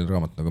Bulgakovil on selline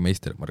raamat nagu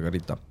Meister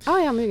Margarita.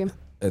 Jaa, muidugi.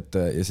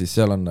 Ja siis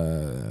seal on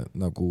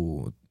nagu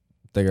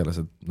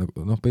tegelased,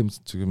 noh,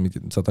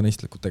 põhimõtteliselt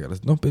satanistlikud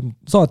tegelased, noh,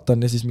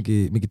 saatan ja siis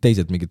mingi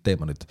teised mingid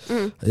teemonid.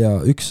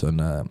 Ja üks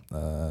on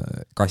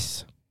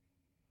kass.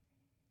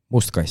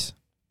 Must kass.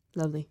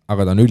 Lovely.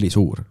 Aga ta on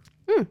ülisuur.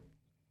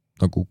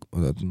 Nagu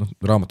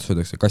raamatus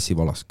öeldakse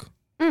kassivalask.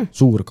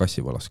 Suur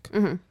kassivalask.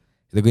 Ja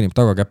ta kõnnib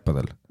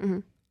tagakäppadel.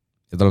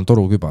 Ja tal on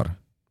torukübar.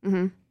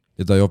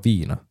 Ja ta joob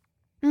viina.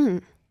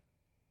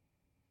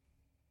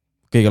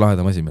 Kõige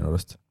lahedam asi minu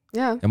arust.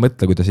 Ja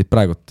mõtle, kui ta siit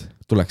praegult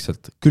tuleks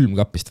sealt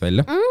külmkapist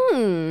välja.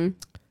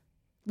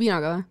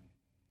 Viinaga või?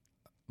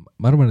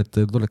 Ma arvan, et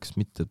tuleks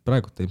mitte,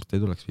 praegult ilmselt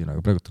ei tuleks viinaga,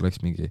 praegult tuleks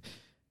mingi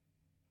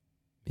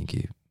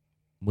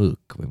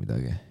mõõk või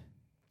midagi.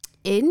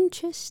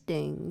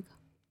 Interesting.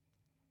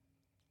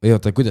 Või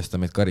oota, kuidas ta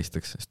meid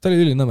karistaks? Sest ta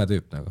oli ülinõme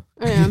tüüp nagu.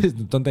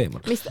 Ta on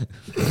teemal. Mis ta?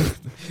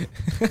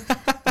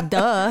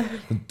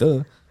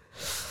 Duh.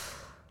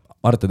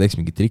 Marta teeks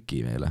mingi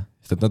triki meile.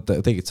 Sest et nad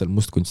tegid seal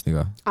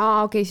mustkunstniga.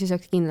 Okei, siis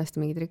oleks kindlasti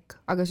mingi trikk.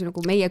 Aga see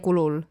nagu meie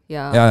kulul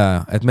ja... Ja,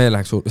 et me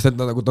läheks hull... Sest et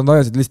nad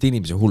ajasid lihtsalt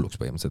inimesi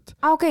hulluks põhimõtteliselt.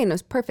 Okei, no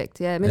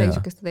perfect. Ja midagi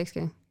sükest ta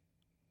teekski.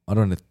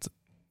 Arvan, et...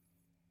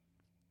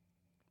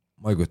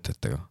 Ma ei kujuta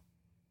ette ka.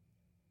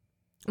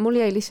 Mul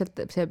jäi lihtsalt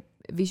see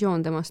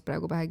visioon temast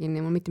praegu pähe kinni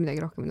ja mul mitte midagi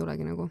rohkem ei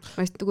tulegi nagu.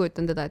 Ma lihtsalt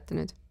kujutan teda ette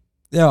nüüd.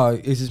 Ja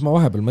siis ma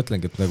vahepeal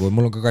mõtlengi, et nagu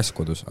mul on ka kass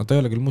kodus. Aga ta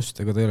ei ole küll must,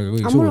 ega ta ei ole ka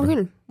kõige suur. Mul on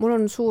küll. Mul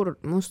on suur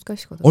must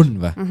kass kodus. On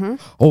või?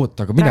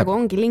 Oota, aga mine... Praegu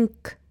ongi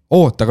link.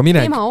 Oota, aga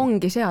mine... Tema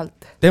ongi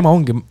sealt. Tema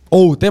ongi...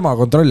 tema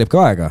kontrollib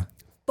ka aega.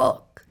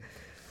 Fuck.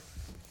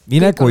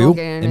 Mine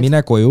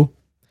koju.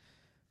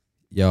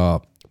 Ja...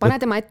 Pane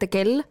tema ette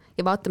kell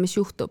ja vaata, mis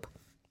juhtub.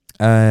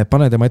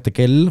 Pane tema ette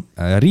kell,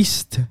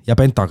 rist ja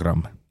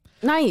pentagramm.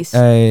 Nice.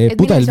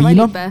 Pudel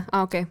viina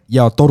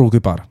ja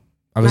torukübar.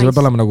 Aga see peab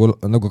olema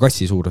nagu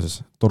kassi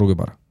suuruses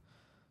torukübar.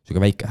 Süge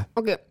väike.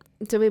 Okei,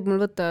 see võib mul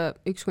võtta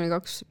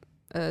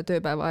 1-2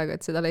 tööpäeva aega,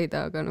 et seda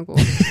leida, aga nagu...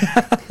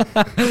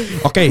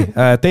 Okei,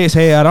 tee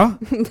see ära.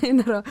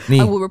 Teen ära.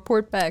 I will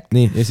report back.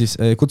 Nii, ja siis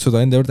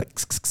kutsuda enda juurde.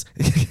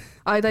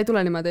 Ta ei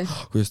tule niimoodi.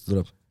 Kuidas ta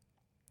tuleb?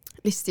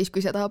 Lihtsalt siis,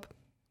 kui see tahab.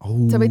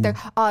 Sa võite,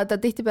 ta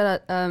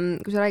tihtipeale,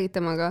 kui sa räägid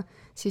temaga,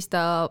 siis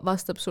ta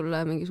vastab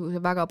sulle mingisuguse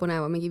väga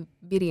põneva mingi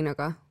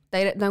virinaga. Ta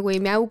nagu ei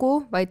mjaugu,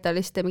 vaid ta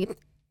lihtsalt mingi...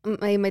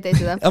 Ei, ma ei tee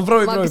seda.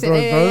 Proovi.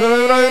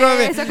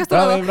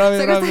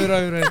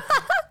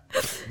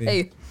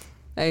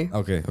 Ei.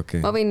 Okay.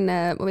 Ma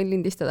võin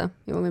lindistada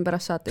ja ma võin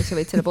pärast saata, sa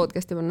võid selle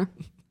podcasti panna.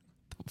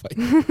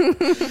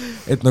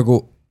 Et nagu,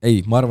 ei,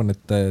 ma arvan,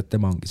 et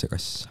tema ongi see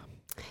kass.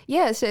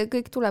 See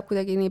kõik tuleb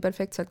kuidagi nii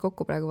perfektselt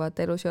kokku praegu,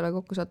 vaata, elus ei ole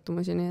kokku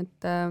sattumusi, nii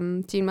et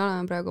siin me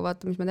oleme praegu,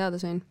 vaata, mis ma teada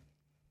sain.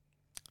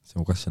 See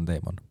mu kass on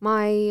teeman. Ma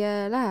ei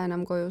lähe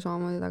enam koju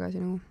samamoodi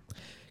tagasi nagu.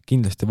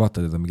 Kindlasti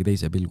vaata teda mingi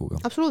teise pilguga.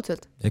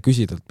 Absoluutselt. Ja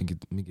küsi talt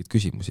mingid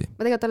küsimusi.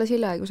 Ma tegelikult alles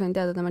hiljaaegu sain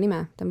teada tema nime.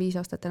 Ta on 5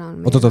 aastat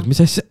enam. Oot,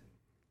 mis asja?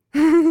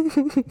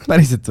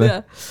 Päriselt või?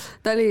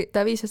 Ta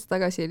 5 aastat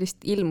tagasi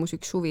lihtsalt ilmus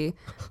üks suvi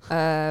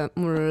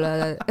mul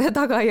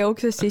taga ja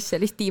ukses sisse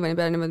lihtsalt diivani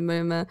peale, niimoodi me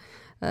olime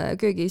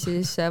köögis ja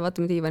siis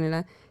vaatame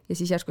diivanile ja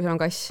siis järsku seal on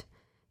kass.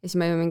 Ja siis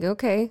me olime mingi,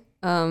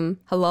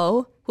 hello,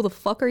 who the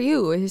fuck are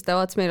you? Ja siis ta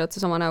vaatas meile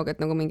otsa sama näoga,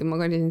 et nagu mingi ma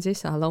konisin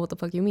sisse, hello, what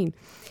the fuck you mean?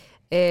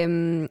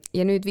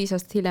 Ja nüüd 5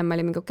 aastat hiljem ma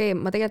olin mingi,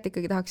 ma tegelikult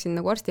ikkagi tahaksin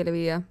nagu arstile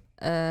viia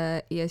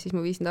ja siis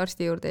ma viisin ta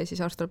arsti juurde ja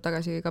siis arst tuleb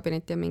tagasi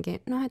kabinetti ja mingi,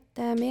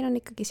 et meil on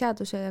ikkagi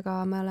seadusega,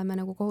 me oleme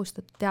nagu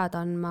kohustatud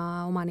teada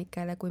andma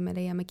omanikele, kui me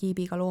leiame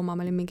kiibiga looma,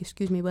 ma olin mingi,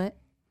 excuse me,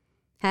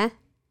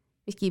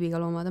 mis kiibiga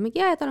loomad, on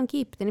mingi, tal on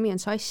kiip, ta nimi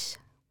on Sass.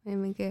 Või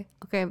mingi,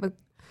 okei.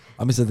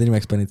 Aga mis sa ta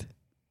nimeks panid?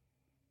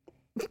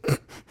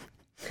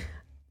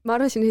 Ma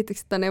arvasin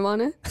esiteks, et ta on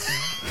emane.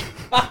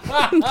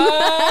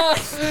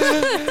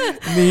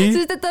 Nii?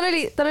 Sest et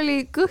tal oli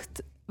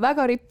kõht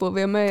väga rippuv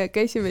ja me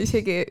käisime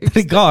isegi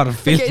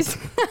Garfield.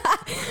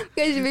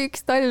 käisime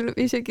üks talv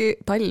isegi,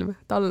 talv,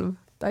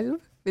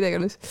 midagi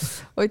ennast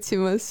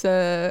otsimas.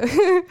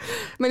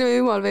 Me olime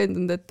jumal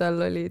veendunud, et tal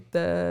olid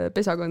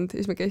pesakond,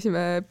 siis me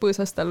käisime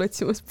põõsast tal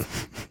otsimas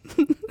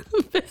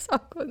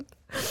pesakond.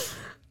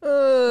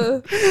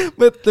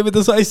 Mõtle,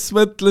 mida Sass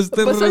mõtles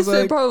terve Sass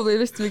oli probably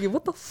lihtsalt mingi,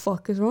 what the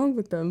fuck is wrong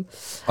with them?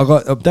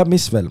 Aga teab,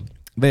 mis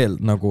veel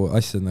nagu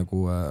asja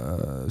nagu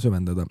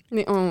süvendada?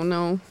 Oh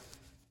no.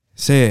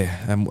 See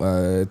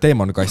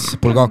teemonkass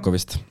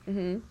Bulgakovist.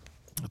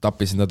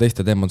 Tappisin ta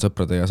teiste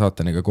teemonsõpradega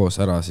saataniga koos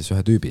ära siis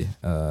ühe tüübi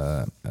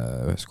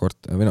ühes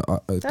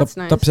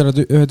tappis ära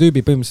ühe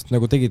tüübi, põhimõtteliselt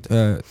nagu tegid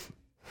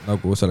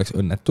nagu see oleks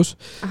õnnetus.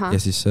 Ja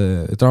siis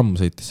tramm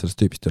sõitis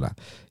sellest tüübist üle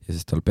ja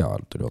siis tal pea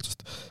tuli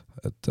otsast.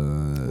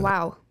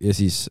 Wow. Ja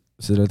siis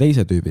selle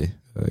teise tüübi,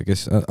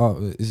 kes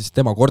siis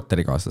tema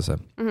korterikaaslase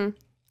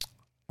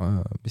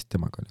mis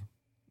temaga oli?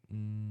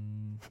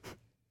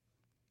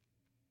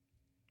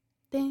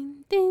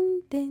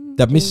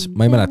 Teab mis?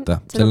 Ma ei mäleta,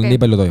 seal on nii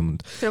palju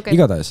toimunud.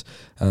 Igatahes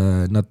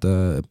nad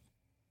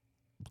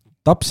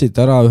tapsid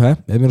ära ühe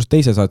ja minu arust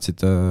teise saatsid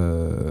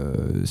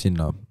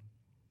sinna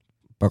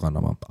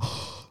paganama.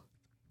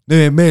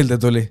 Meelde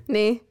tuli.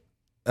 Nii?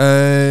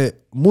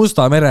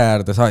 Musta mere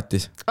äärde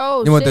saatis.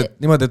 Niimoodi,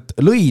 et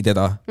lõi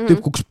teda,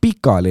 tüüp kuks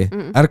pikali,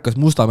 ärkas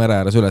Musta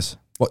mere ääres üles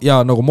ja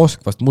nagu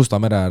Moskvast Musta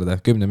mere äärde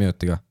 10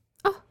 minutiga.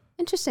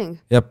 Interesting.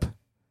 Jep.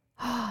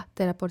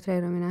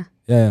 Teleportreerumine.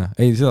 Ja,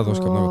 ei, seda ta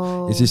oskab nagu.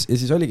 Ja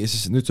siis oligi,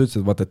 siis nüüd sa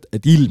ütlesid, vaata,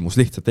 et ilmus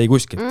lihtsalt ei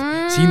kuskilt.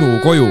 Sinu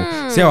koju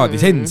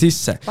seadis end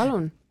sisse.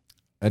 Palun.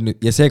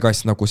 Ja see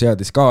kass nagu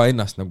seadis ka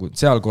ennast nagu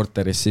seal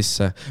korteris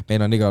sisse.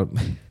 Meil on igal...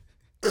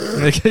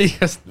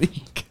 igast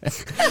mingi.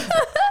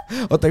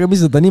 Oota, aga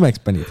mis sa ta nimeks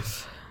panid?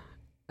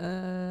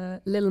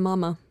 Lil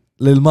Mama.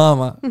 Lil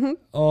Mama?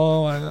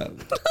 Oh my god.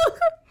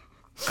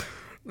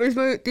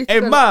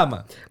 Ei,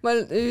 Mama! Ma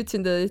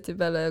ütlesin teda tihti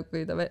peale,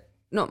 kui ta...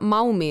 No,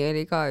 Maumi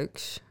oli ka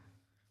üks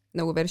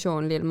nagu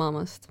versioon Lil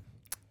Mamast.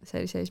 See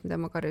oli see, mida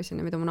ma karjusin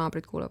ja mida mu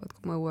naabrid kuulevad,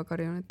 kui ma õue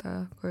karjun, et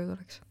ta koju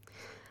tuleks.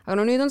 Aga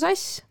no nüüd on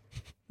Sass.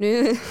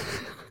 Nüüd...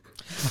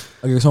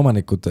 Aga kas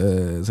omanikud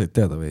said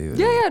teada või?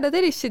 Ja, nad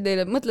helistasid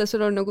neile. Mõtle,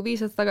 sul on nagu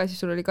 5 aastat tagasi,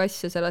 sul oli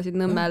kass ja sa elasid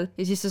Nõmmel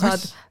ja siis sa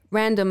saad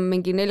random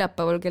mingi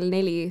neljapäeval kell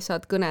 4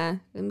 saad kõne.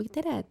 Mingi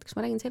tere, et kas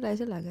ma räägin selle ja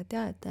sellega, et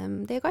jah, et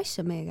teie kass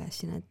on meie käes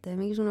siin, et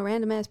mingisugune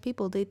random ass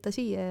people tõid ta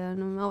siia ja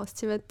no, me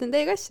avastasime, et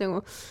teie kass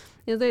nagu.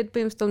 Ja tõid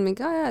põhimõtteliselt on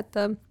mingi, et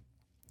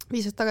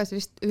 5 aastat tagasi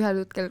vist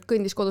ühel hetkel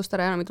kõndis kodust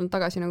ära ja enam ei tulnud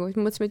tagasi nagu. Siis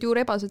me mõtlesime, et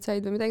juurebased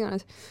said või mida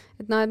iganes.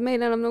 Et noh, et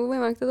meil enam nagu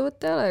võimalik teda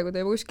võtta ei ole ja kui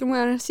ta juba kuskil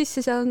mujal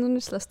sisse seadnud,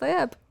 siis las ta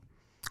jääb.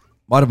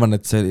 Ma arvan,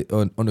 et see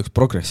on üks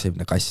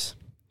progressiivne kass.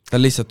 Ta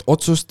lihtsalt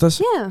otsustas,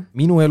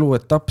 minu elu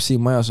etapsi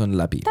majas on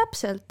läbi.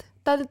 Täpselt.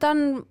 Ta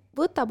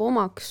võtab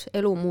omaks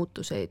elu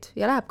muutuseid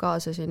ja läheb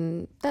kaasa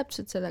siin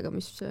täpselt sellega,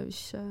 mis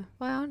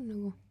vaja on.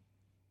 Nagu.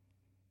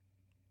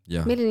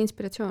 Milline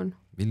inspiratsioon?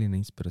 Milline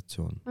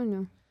inspiratsioon? On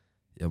ju.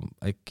 Ja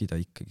äkki ta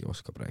ikkagi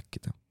oskab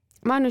rääkida.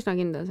 Ma olen üsna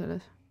kindel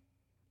selles.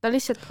 Ta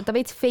lihtsalt, ta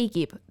veits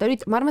feigib.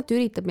 Ma arvan, et ta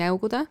üritab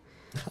jäuguda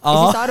ja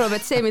siis arvab,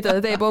 et see, mida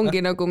ta teeb,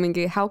 ongi nagu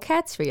mingi how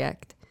cats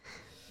react.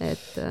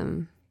 Et,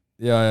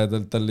 ja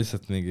tal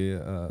lihtsalt mingi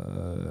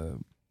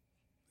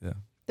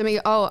ta mingi,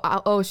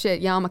 oh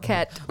shit, yeah, I'm a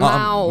cat.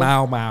 Mau.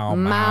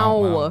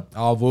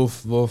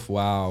 Wuff,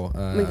 wow.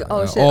 Mingi,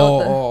 oh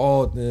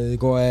shit,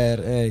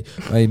 koer,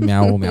 ei,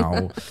 miau.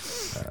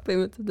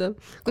 Põhimõtteliselt.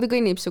 Kui ta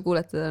kõnnib, sa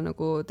kuuled teda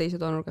nagu teise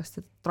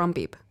toonurgast, et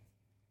trambib.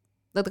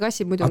 Ta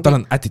kassib muidu. Tal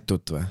on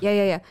attitude või?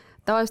 Ja.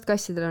 Tavaliselt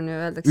kassidel on ju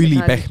öeldakse.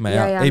 Ülipehme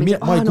ja. Ei,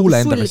 ma ei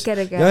kuule enda kas.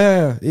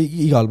 Ja,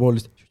 igal pool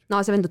lihtsalt.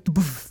 No, see vend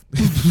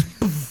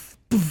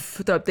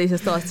tuleb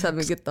teisest toast seal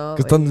mingi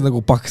kas ta on nagu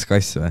paks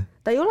kass või?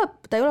 Ta ei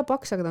ole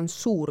paks, aga ta on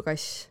suur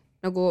kass.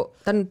 Nagu,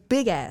 ta on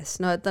piges.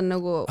 No, ta on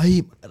nagu...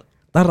 Ai,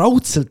 ta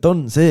raudselt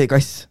on see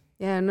kass.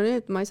 Ja, no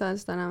nüüd ma ei saa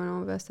seda enam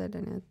oma peast välja,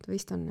 nii et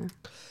vist on. Ja.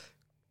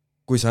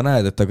 Kui sa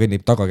näed, et ta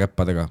kõnnib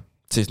tagakäppadega,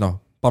 siis noh,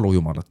 palu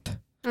jumalat.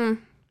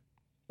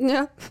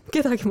 Jah,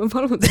 kedagi ma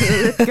palun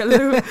sellel hetkel.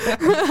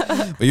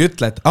 Või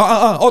ütle, et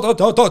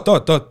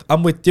oot,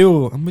 I'm with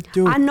you.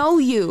 I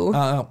know you.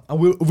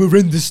 We'll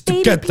run this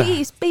together.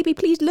 Baby,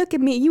 please look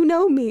at me, you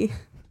know me.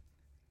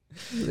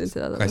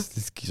 Kast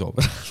lihtsalt kisob.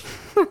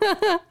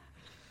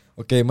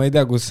 Okei, ma ei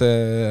tea, kus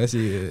see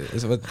asi,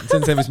 see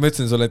on see, mis ma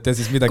ütlesin sulle, et ja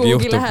siis midagi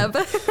juhtub. Kuhugi läheb.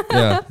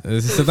 Ja,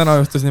 siis see täna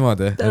juhtus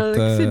niimoodi. Ta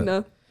läks sinna,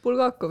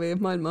 Bulgakovi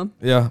maailma.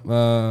 Jah,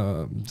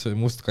 see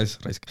must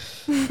kass raisk.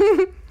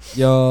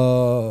 Ja...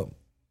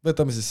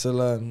 Võtame siis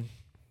selle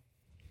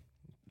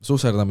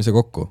suserdamise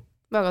kokku.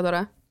 Väga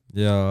tore.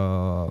 Ja...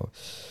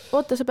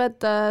 Oota, sa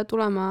pead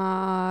tulema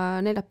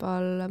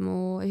neljapäeval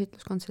mu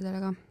esitluskontserdile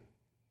ka.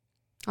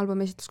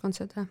 Albumi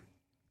esitluskontserdile.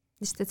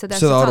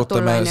 Seda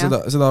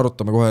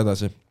arutame kohe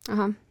edasi.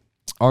 Aha.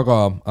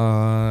 aga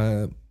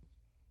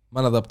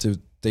Maladaptive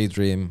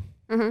Daydream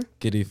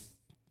Kitty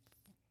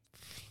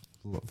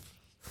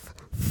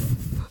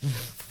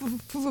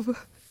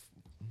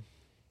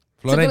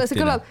Florentine.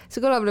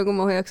 See kõlab nagu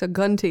ma hoiaks a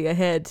gun to your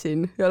head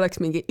siin ja oleks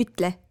mingi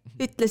ütle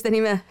seda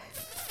nime.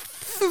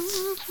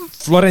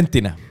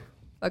 Florentine.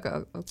 Aga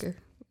okei.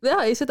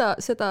 Jaa, ei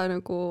seda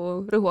nagu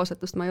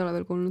rõhuasetust ma ei ole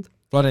veel kuulnud.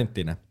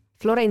 Florentine.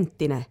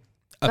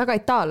 Väga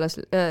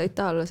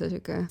itaallase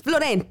süke.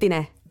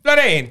 Florentine.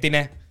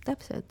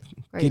 Täpselt.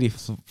 Kitty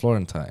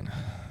Florentine.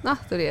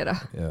 Tuli ära.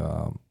 Ja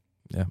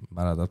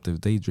Maladaptive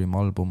Daydream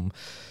album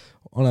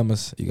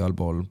olemas igal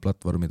pool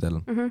platvormidel.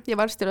 Ja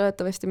varsti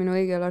loodetavasti minu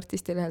õigel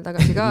artistilehel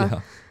tagasi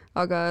ka.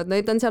 Aga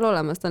neid on seal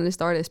olemas, ta on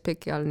lihtsalt artist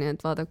picki all, nii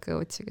et vaadake,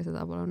 otsige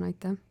seda, palun,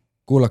 aitäh.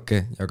 Kuulake,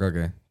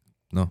 jagage,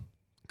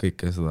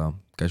 kõike seda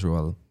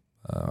casual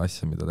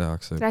asja, mida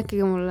tehakse.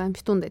 Rääkige mulle,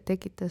 mis tundeid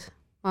tekitas.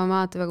 Ma olen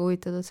alati väga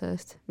huvitatud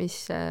sellest, mis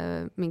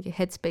mingi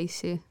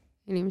headspace'i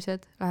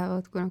inimesed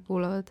lähevad, kui nad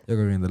kuulavad.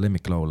 Jagage enda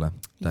lemmiklaule.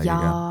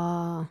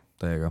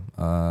 Täiega.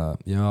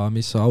 Ja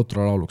mis sa outro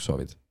lauluks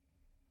soovid?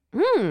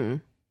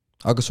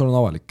 Aga kas sul on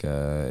avalik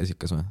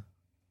esikas või?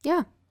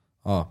 Jaa.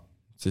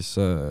 Siis...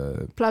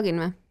 Plugin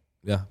või?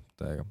 Jah,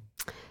 täiega.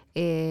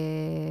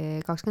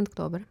 20.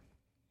 oktoober.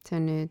 See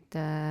on nüüd...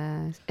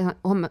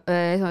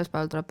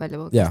 esmaspäeval tuleb välja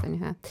podcast.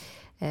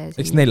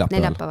 Eks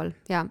neljapäeval.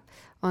 Jaa.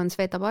 On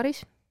Sveta baaris.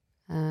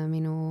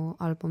 Minu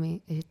albumi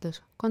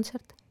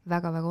esitluskontsert.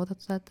 Väga-väga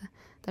oodatud saate.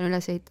 Ta on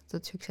üles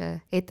ehitatud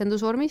sükse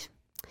etendusvormis.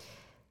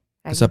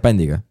 Kas sa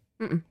bändiga?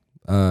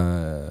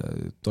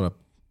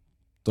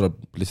 Tuleb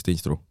lihtsalt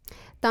instru?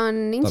 Ta on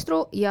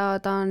instru ja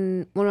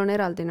mul on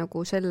eraldi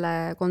nagu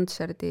selle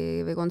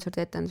kontserdi või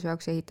kontserdi etenduse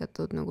jaoks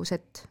ehitatud nagu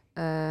set,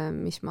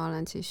 mis ma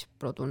olen siis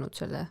produnud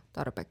selle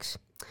tarbeks.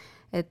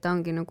 Et ta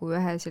ongi nagu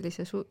ühe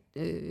sellise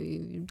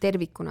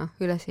tervikuna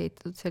üles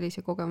ehitatud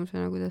sellise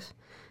kogemusena, kuidas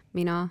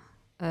mida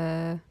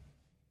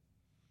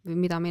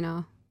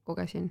mina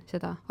kogesin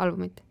seda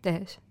albumit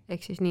tehes.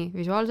 Ehk siis nii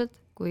visuaalselt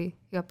kui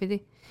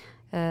igapidi.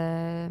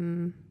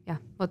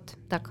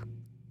 Tak.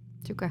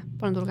 Siuke,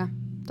 palun tulge.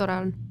 Tore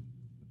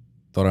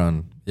on.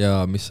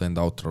 Ja mis sa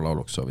enda outro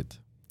lauluks soovid?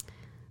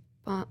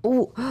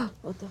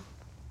 Oota.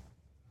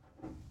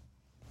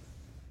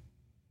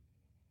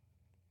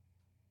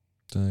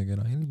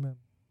 Kena ilme.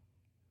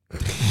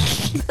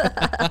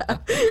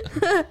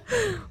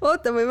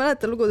 Oota, ma ei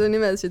mäleta lugude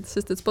nimesid,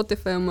 sest et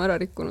Spotify on ma ära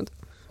rikkunud.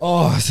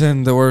 See on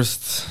the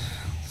worst.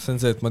 See on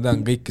see, et ma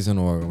tean kõiki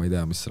sõnu, aga ma ei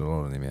tea, mis selle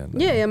laulu nimi on.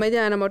 Ja ma ei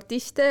tea enam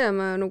artiste ja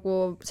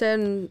see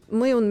on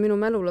mõjunud minu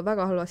mälule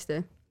väga halvasti.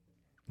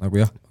 Nagu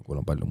jah, ma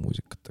kuulan palju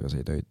muusikat, aga see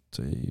ei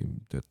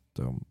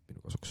tööta minu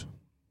kasuks.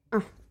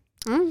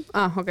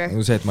 Okei.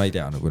 See, et ma ei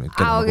tea nagu nüüd.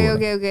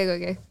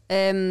 Okei.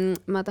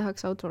 Ma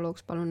tahaks outro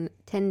looks palun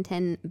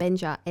 1010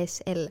 Benja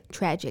SL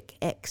Tragic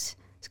X.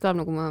 See kõlab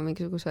nagu ma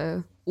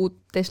mingisuguse uut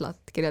Teslat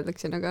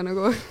kirjeldaksin, aga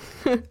nagu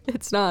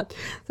it's not.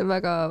 See on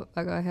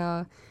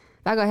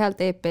väga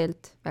healt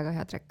EP-lt, väga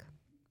hea track.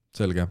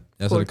 Selge.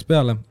 Ja see läks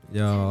peale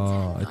ja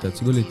aitäh, et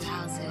sa tulid.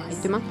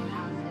 Aitüma.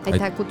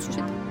 Aitäh,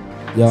 kutsusid.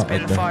 Ja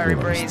aitäh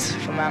kuulamast.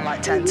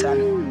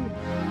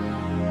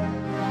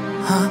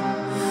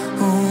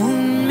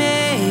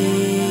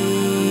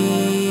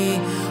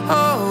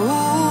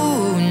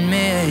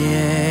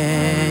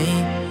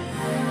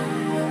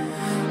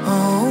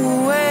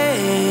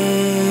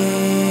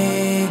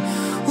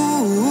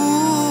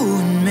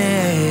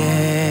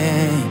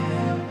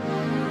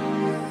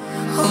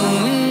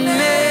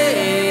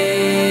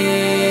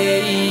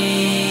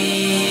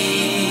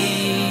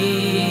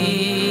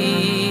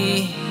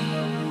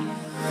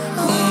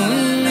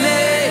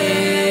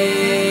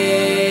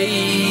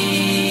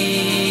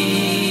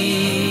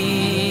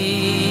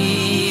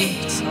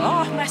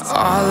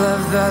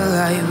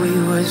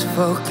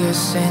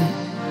 Focusing,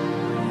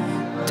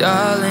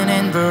 darling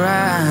and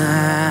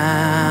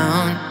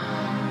brown.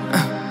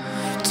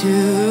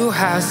 2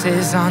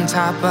 houses on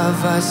top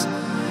of us,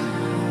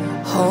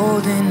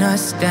 holding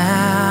us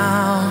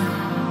down.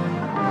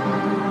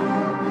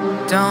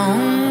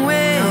 Don't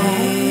wait,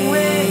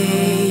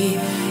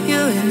 you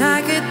and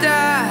I could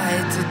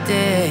die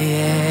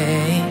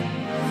today.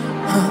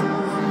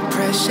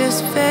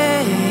 Precious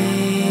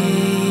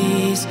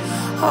face,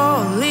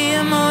 holy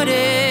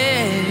emotive.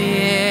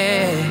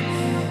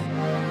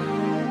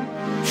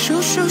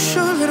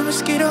 Shoo, little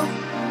mosquito,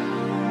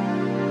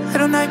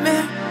 little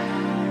nightmare.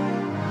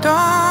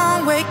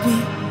 Don't wake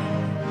me.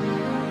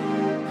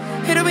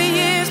 It'll be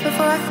years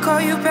before I can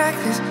call you back.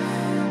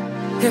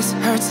 This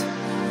hurts,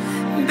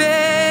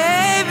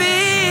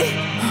 baby.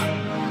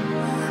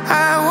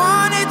 I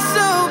want it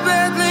so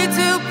badly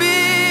to be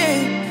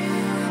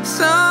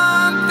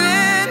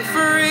something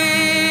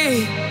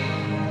free.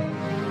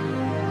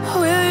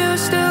 Will you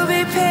still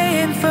be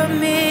paying for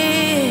me?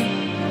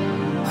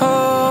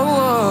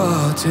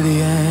 To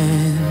the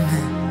end.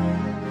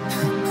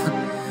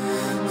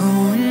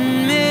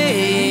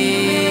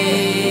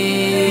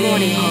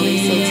 Morning, Holly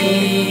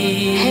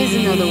City. Here's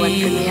another one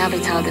from the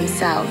avatar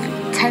themselves.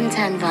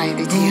 1010 via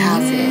the 2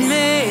 houses.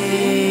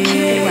 Keep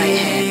it right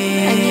here.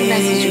 A new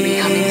message will be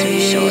coming through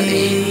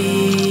shortly.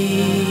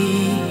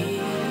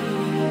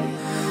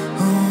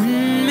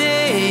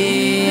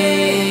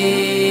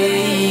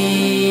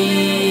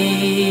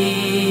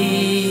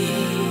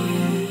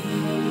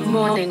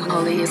 Morning,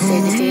 Holly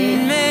City.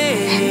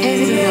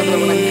 Here's another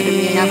one from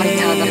the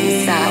avatar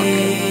himself.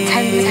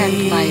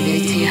 10 by the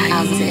two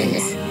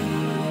houses.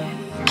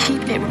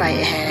 Keep it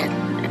right here.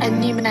 A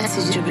new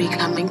message will be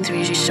coming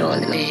through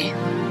shortly.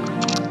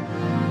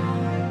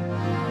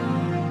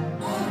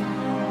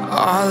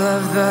 All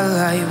of the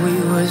light we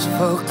was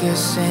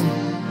focusing,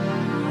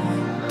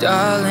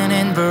 darling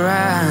and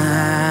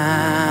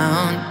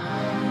brown.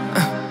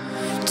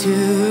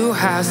 Two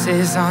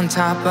houses on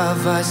top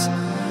of us,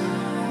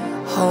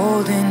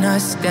 holding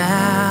us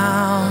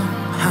down.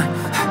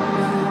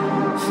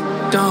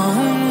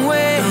 Don't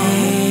wait.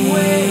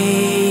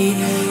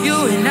 You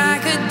and I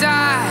could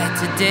die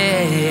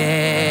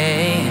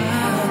today.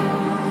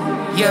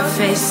 Your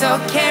face so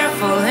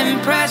careful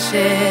and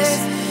precious,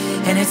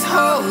 and it's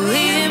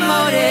wholly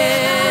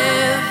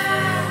emotive.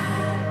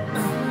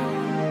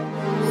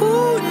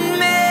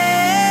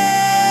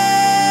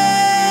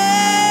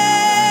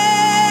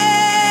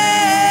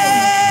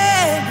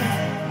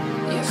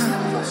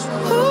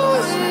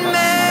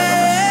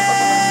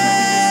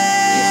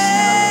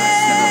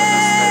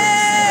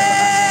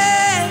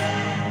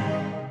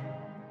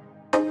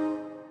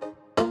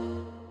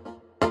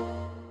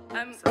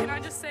 Can I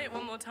just say it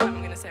one more time? I'm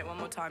going to say it one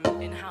more time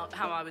in how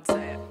I would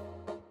say it.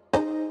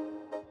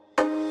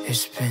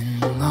 It's been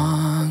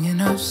long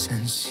enough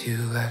since you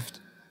left.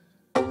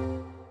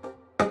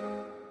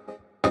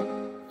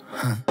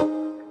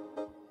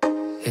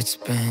 It's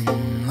been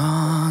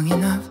long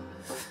enough.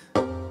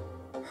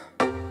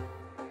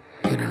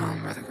 Get it on,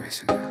 Brother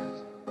Grayson.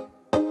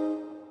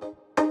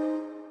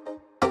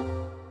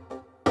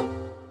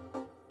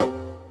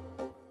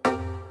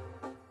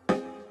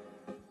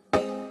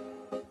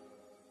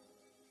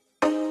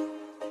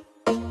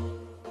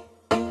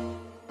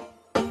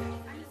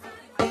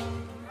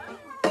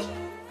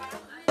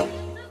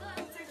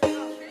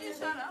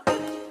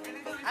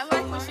 I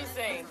like what she's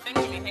saying. Thank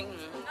you. No,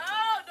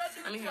 don't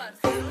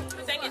do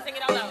it. Sing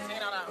it out loud. Sing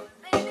it out loud.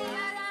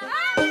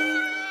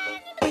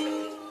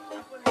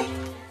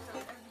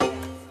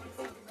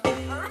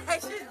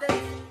 Alright, she's there.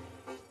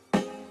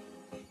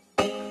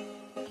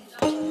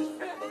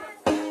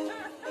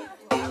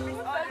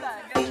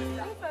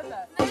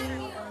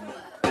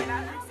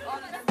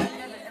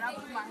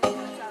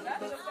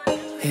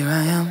 Here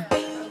I am,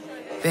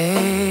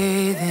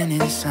 bathing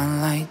in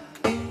sunlight,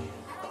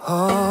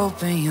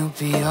 hoping you'll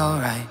be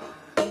alright.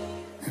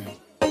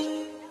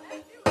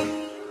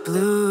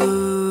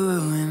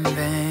 Blue in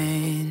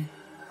vain,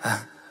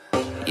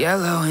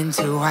 yellow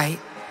into white,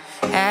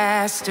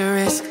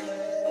 asterisk,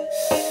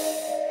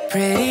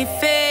 pretty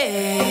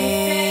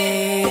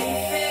face,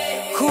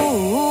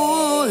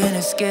 cool and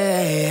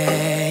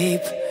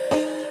escape.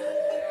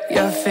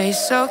 Your face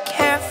so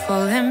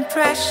careful and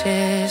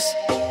precious,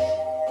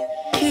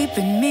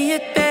 keeping me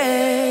at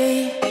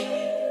bay.